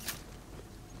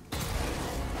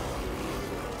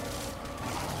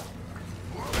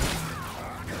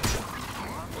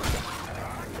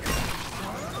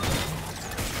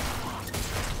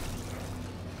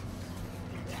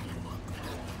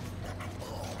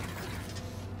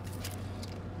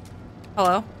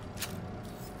 Hello?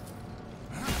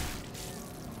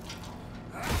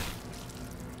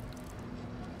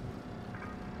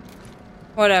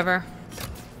 Whatever.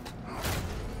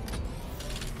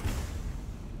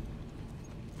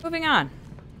 Moving on.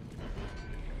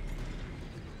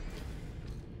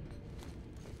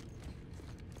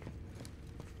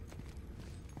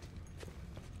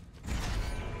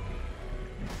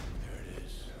 There it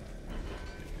is.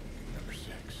 Number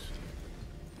 6.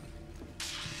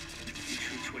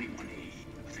 221E.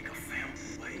 I think I found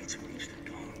the way to reach the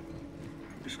dome.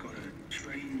 Just gotta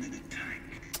straighten the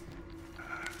tank.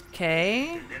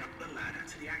 Okay. Then up the ladder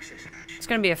to the access hatch. It's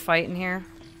gonna be a fight in here.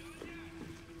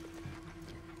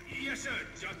 Yes, sir.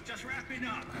 Just wrapping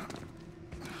up.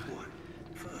 What?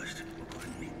 First, we're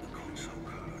gonna need the console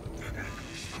code for that.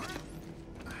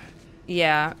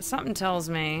 Yeah, something tells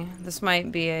me this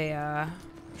might be a,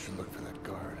 We should look for that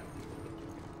guard.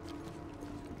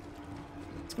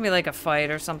 it's gonna be like a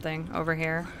fight or something over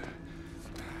here.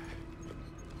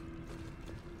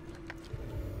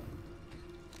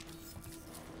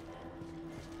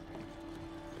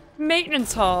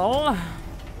 Maintenance hall.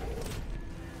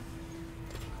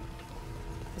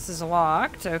 This is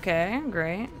locked. Okay,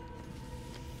 great.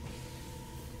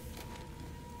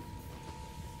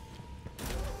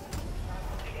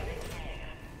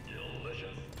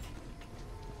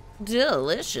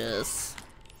 Delicious.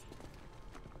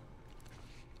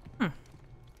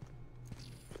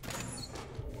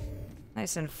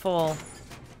 Nice and full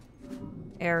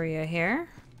area here.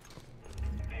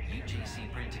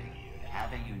 UJC Printing.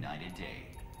 Have a united day.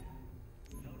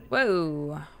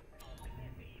 Whoa.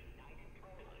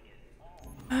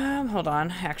 Hold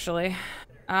on, actually.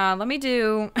 Let me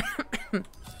do... Let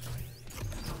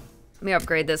me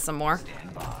upgrade this some more.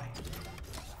 Stand by.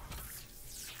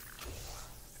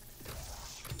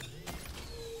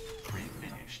 Print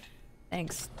finished.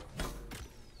 Thanks.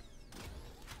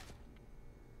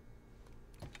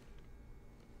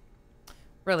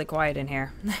 Really quiet in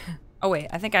here. Oh wait,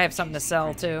 I think I have something to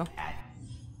sell too.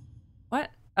 What?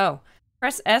 Oh.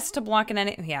 Press S to block an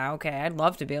enemy. Yeah, okay. I'd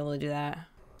love to be able to do that.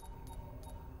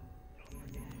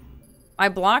 My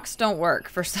blocks don't work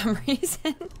for some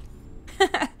reason.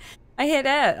 I hit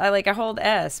S. I hold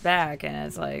S back and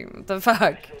it's like, what the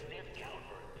fuck?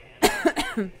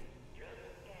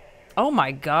 Oh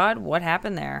my god, what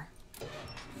happened there?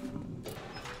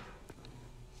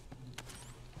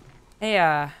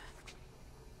 Hey,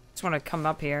 just want to come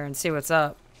up here and see what's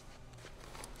up.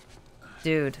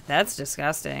 Dude, that's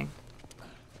disgusting.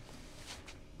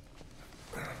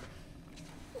 Poor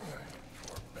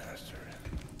bastard.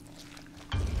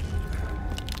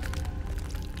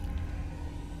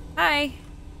 Hi.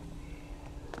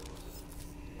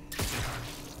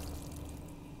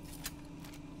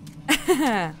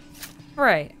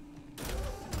 Right.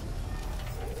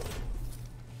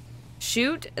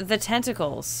 Shoot the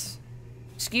tentacles.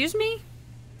 Excuse me?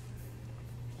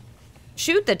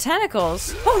 Shoot the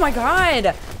tentacles? Oh my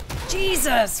god!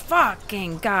 Jesus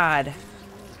fucking god.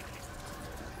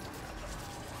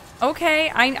 Okay,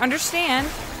 I understand.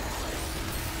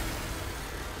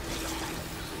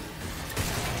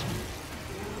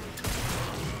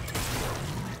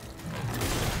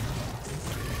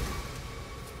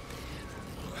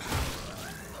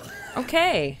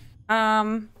 Okay.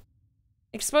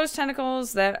 Exposed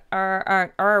tentacles that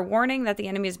are a warning that the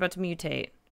enemy is about to mutate.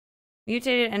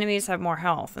 Mutated enemies have more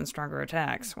health and stronger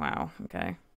attacks. Wow,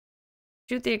 okay.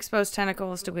 Shoot the exposed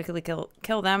tentacles to quickly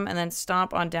kill them, and then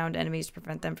stomp on downed enemies to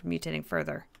prevent them from mutating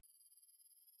further.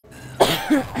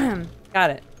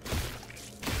 Got it.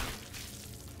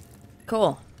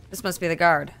 Cool. This must be the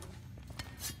guard.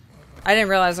 I didn't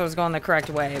realize I was going the correct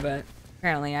way, but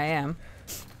apparently I am.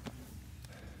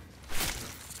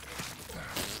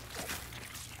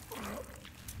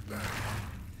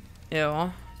 Ew.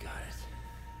 Got it.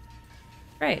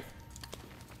 Great.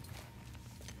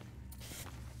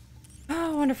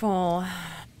 Oh, wonderful.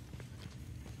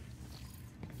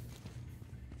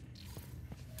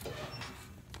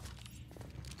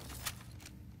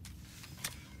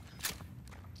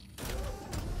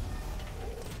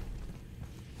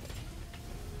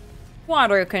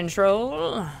 Water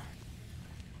control.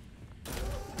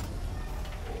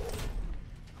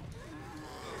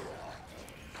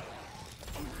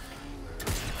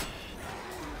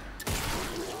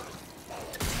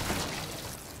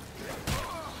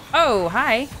 Oh,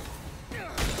 hi.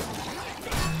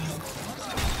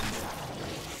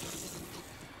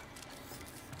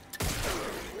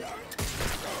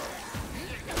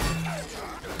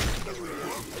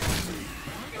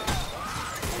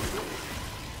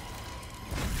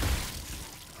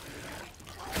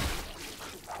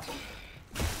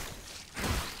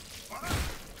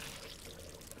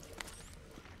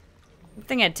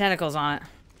 thing had tentacles on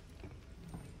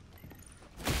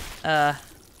it.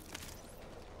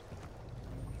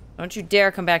 Don't you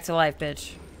dare come back to life,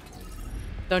 bitch.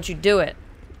 Don't you do it.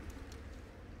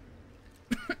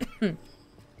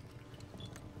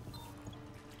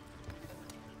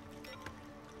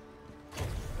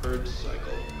 Purge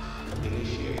cycle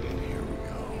initiated. Here we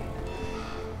go.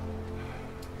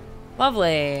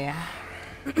 Lovely.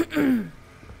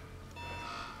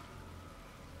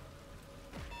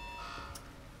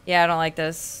 Yeah, I don't like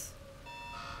this.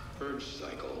 Purge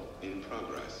cycle in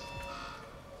progress.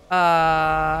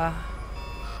 What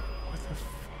the f...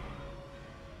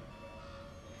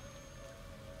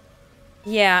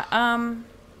 Yeah,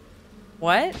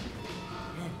 what?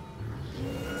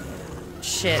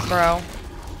 Shit, bro.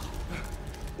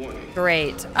 Warning.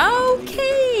 Great.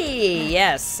 Okay,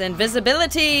 yes,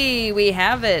 invisibility, we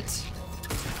have it.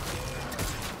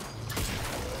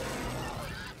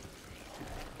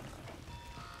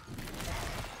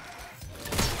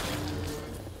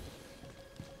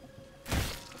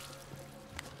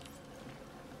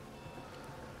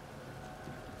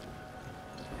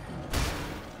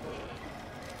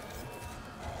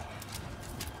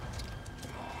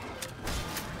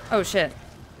 Oh shit.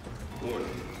 Warning.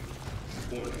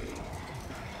 Warning.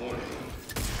 Warning.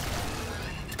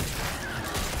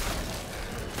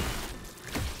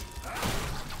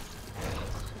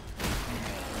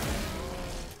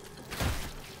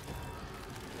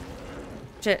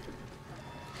 Shit.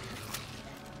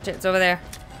 Shit, it's over there.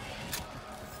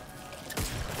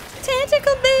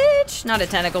 Tentacle bitch! Not a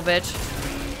tentacle bitch.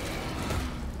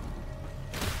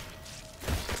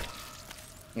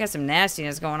 You got some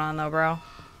nastiness going on though, bro.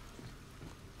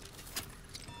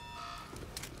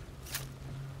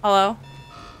 Hello? Am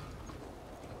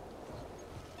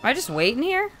I just waiting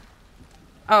here?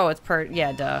 Oh, it's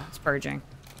yeah, duh. It's purging.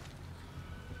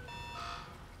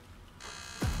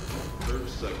 Purge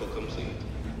cycle complete.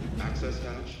 Access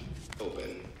hatch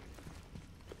open.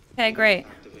 Okay, great.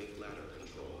 Activate ladder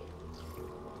control.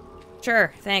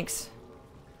 Sure, thanks.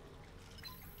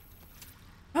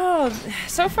 Oh,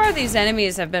 so far these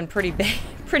enemies have been pretty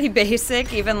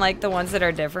basic, even like the ones that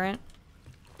are different.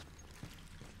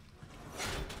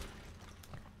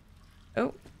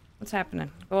 Oh, what's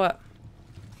happening? Go up.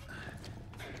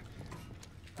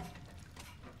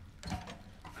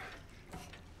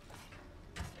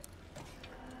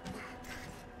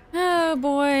 Oh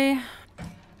boy.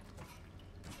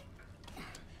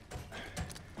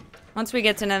 Once we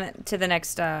get to the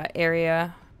next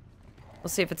area, we'll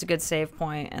see if it's a good save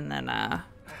point, and then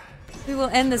we will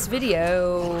end this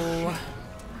video.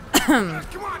 Come on!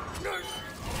 Come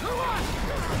on!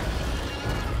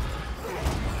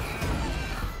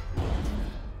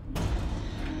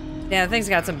 Yeah, the thing's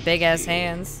got some big ass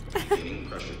hands. Beginning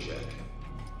pressure check.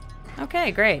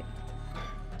 Okay, great.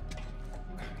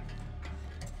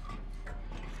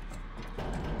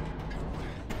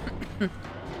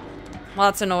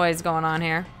 Lots of noise going on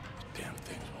here. Damn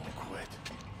things won't quit.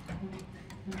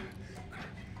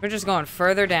 We're just going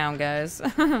further down, guys.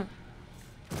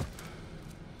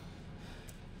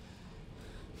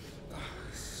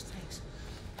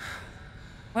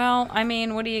 Well, I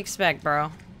mean, what do you expect,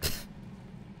 bro?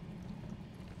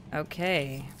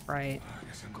 Okay, right. I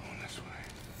guess I'm going this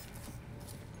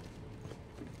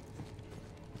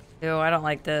way. Ew, I don't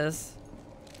like this.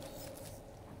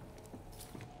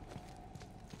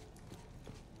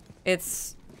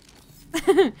 It's...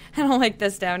 I don't like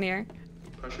this down here.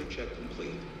 Pressure check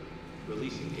complete.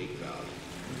 Releasing gate valve.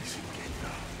 Releasing gate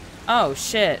valve. Oh,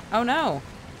 shit. Oh, no.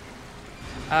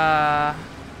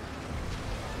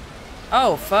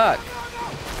 Oh, fuck.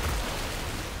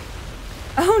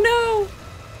 Oh, no!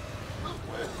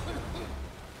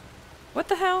 What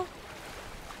the hell?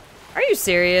 Are you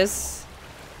serious?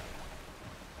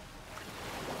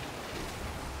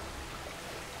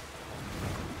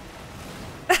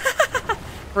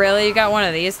 Really? You got one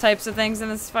of these types of things in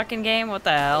this fucking game? What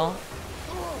the hell?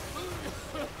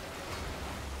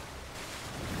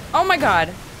 Oh my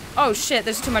god. Oh shit,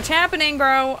 there's too much happening,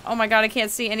 bro. Oh my god, I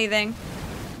can't see anything.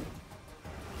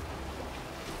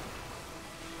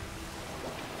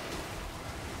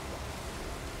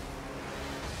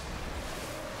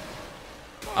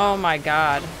 Oh my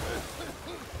god.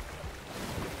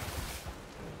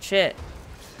 Shit.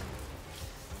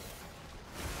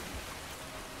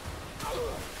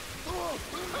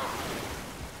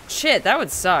 Shit, that would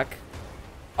suck.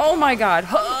 Oh my god.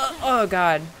 Oh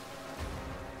god.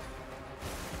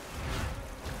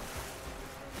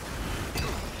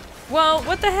 Well,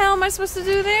 what the hell am I supposed to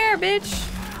do there, bitch?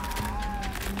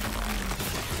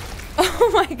 Oh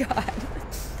my god.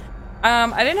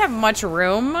 I didn't have much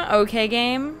room. Okay,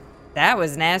 game. That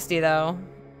was nasty, though.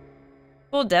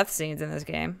 Full death scenes in this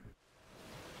game.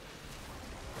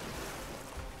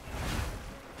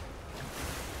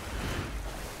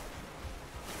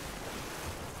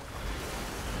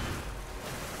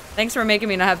 Thanks for making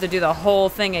me not have to do the whole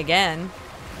thing again.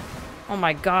 Oh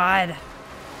my god.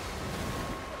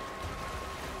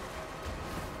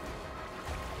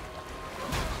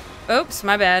 Oops,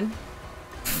 my bad.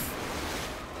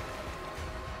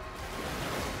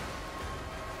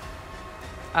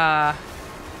 Can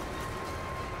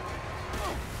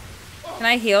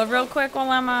I heal real quick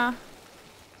while I'm,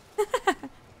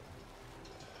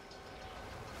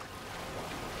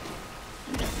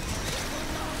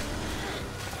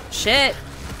 Shit.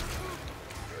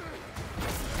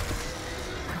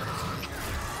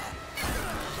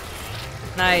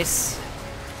 Nice.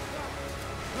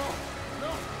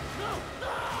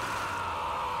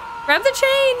 Grab the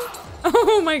chain!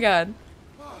 Oh my god.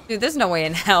 Dude, there's no way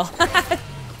in hell.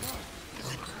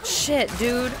 Shit,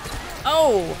 dude.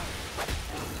 Oh!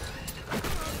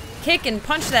 Kick and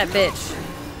punch that bitch.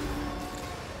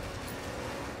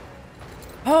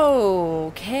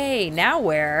 Okay, now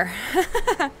where?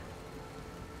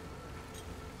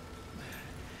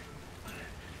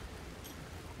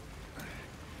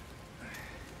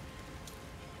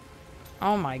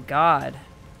 Oh my god.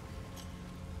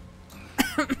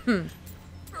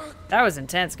 That was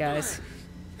intense, guys.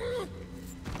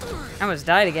 I almost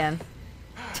died again.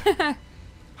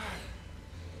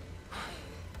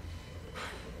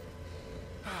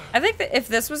 I think that if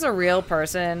this was a real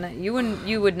person, you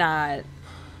would not.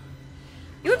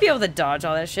 You would be able to dodge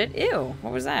all that shit. Ew,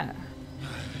 what was that?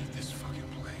 This fucking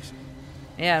place.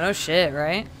 Yeah, no shit,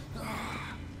 right?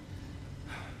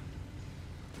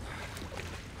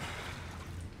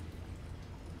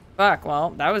 Fuck, well,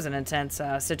 that was an intense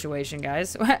situation,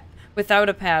 guys. Without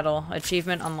a paddle.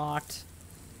 Achievement unlocked.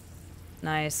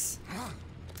 Nice.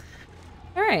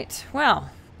 Alright,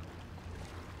 well.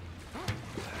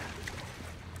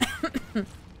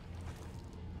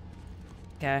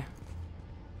 Okay.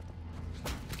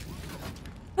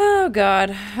 Oh,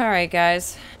 God. Alright,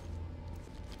 guys.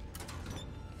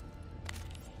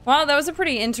 Well, that was a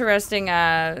pretty interesting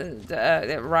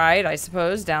ride, I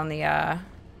suppose, down the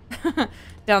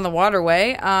down the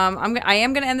waterway. I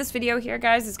am gonna end this video here,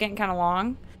 guys. It's getting kind of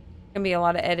long. Gonna be a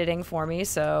lot of editing for me,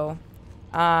 so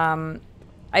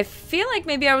I feel like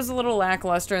maybe I was a little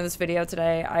lackluster in this video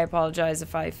today. I apologize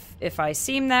if I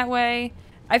seem that way.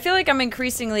 I feel like I'm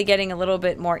increasingly getting a little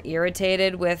bit more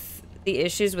irritated with the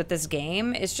issues with this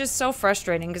game. It's just so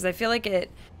frustrating because I feel like it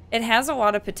has a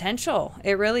lot of potential.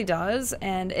 It really does,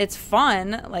 and it's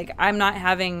fun. Like, I'm not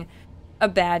having a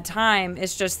bad time.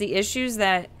 It's just the issues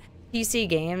that PC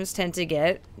games tend to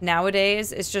get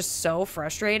nowadays. It's just so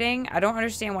frustrating. I don't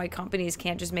understand why companies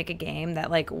can't just make a game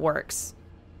that, like, works.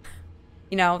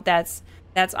 You know, that's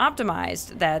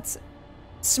optimized, that's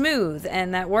smooth,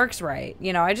 and that works right.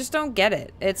 You know, I just don't get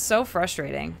it. It's so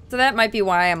frustrating. So that might be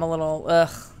why I'm a little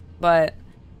ugh. But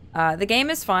the game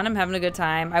is fun. I'm having a good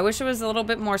time. I wish it was a little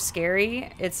bit more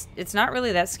scary. It's not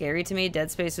really that scary to me.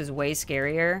 Dead Space was way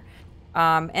scarier.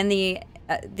 And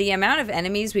the amount of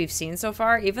enemies we've seen so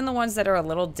far, even the ones that are a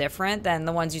little different than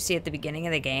the ones you see at the beginning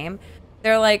of the game,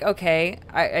 they're like, okay,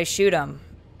 I shoot them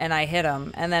and I hit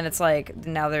them, and then it's like,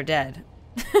 now they're dead.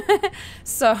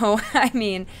 So, I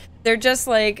mean, they're just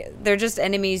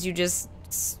enemies you just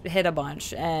hit a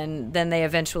bunch and then they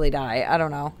eventually die. I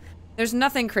don't know. There's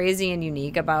nothing crazy and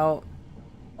unique about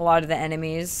a lot of the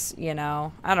enemies, you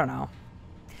know. I don't know.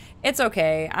 It's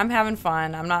okay. I'm having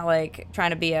fun. I'm not, like, trying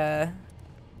to be a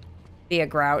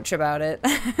grouch about it.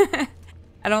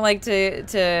 I don't like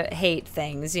to hate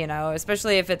things, you know,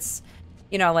 especially if it's,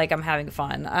 you know, like I'm having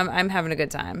fun. I'm having a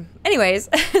good time. Anyways,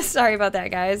 sorry about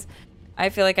that, guys. I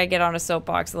feel like I get on a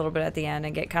soapbox a little bit at the end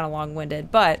and get kind of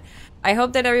long-winded, but I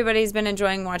hope that everybody's been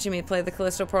enjoying watching me play the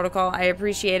Callisto Protocol. I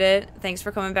appreciate it. Thanks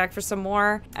for coming back for some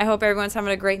more. I hope everyone's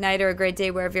having a great night or a great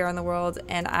day wherever you are in the world,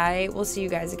 and I will see you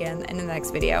guys again in the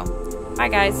next video. Bye,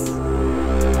 guys.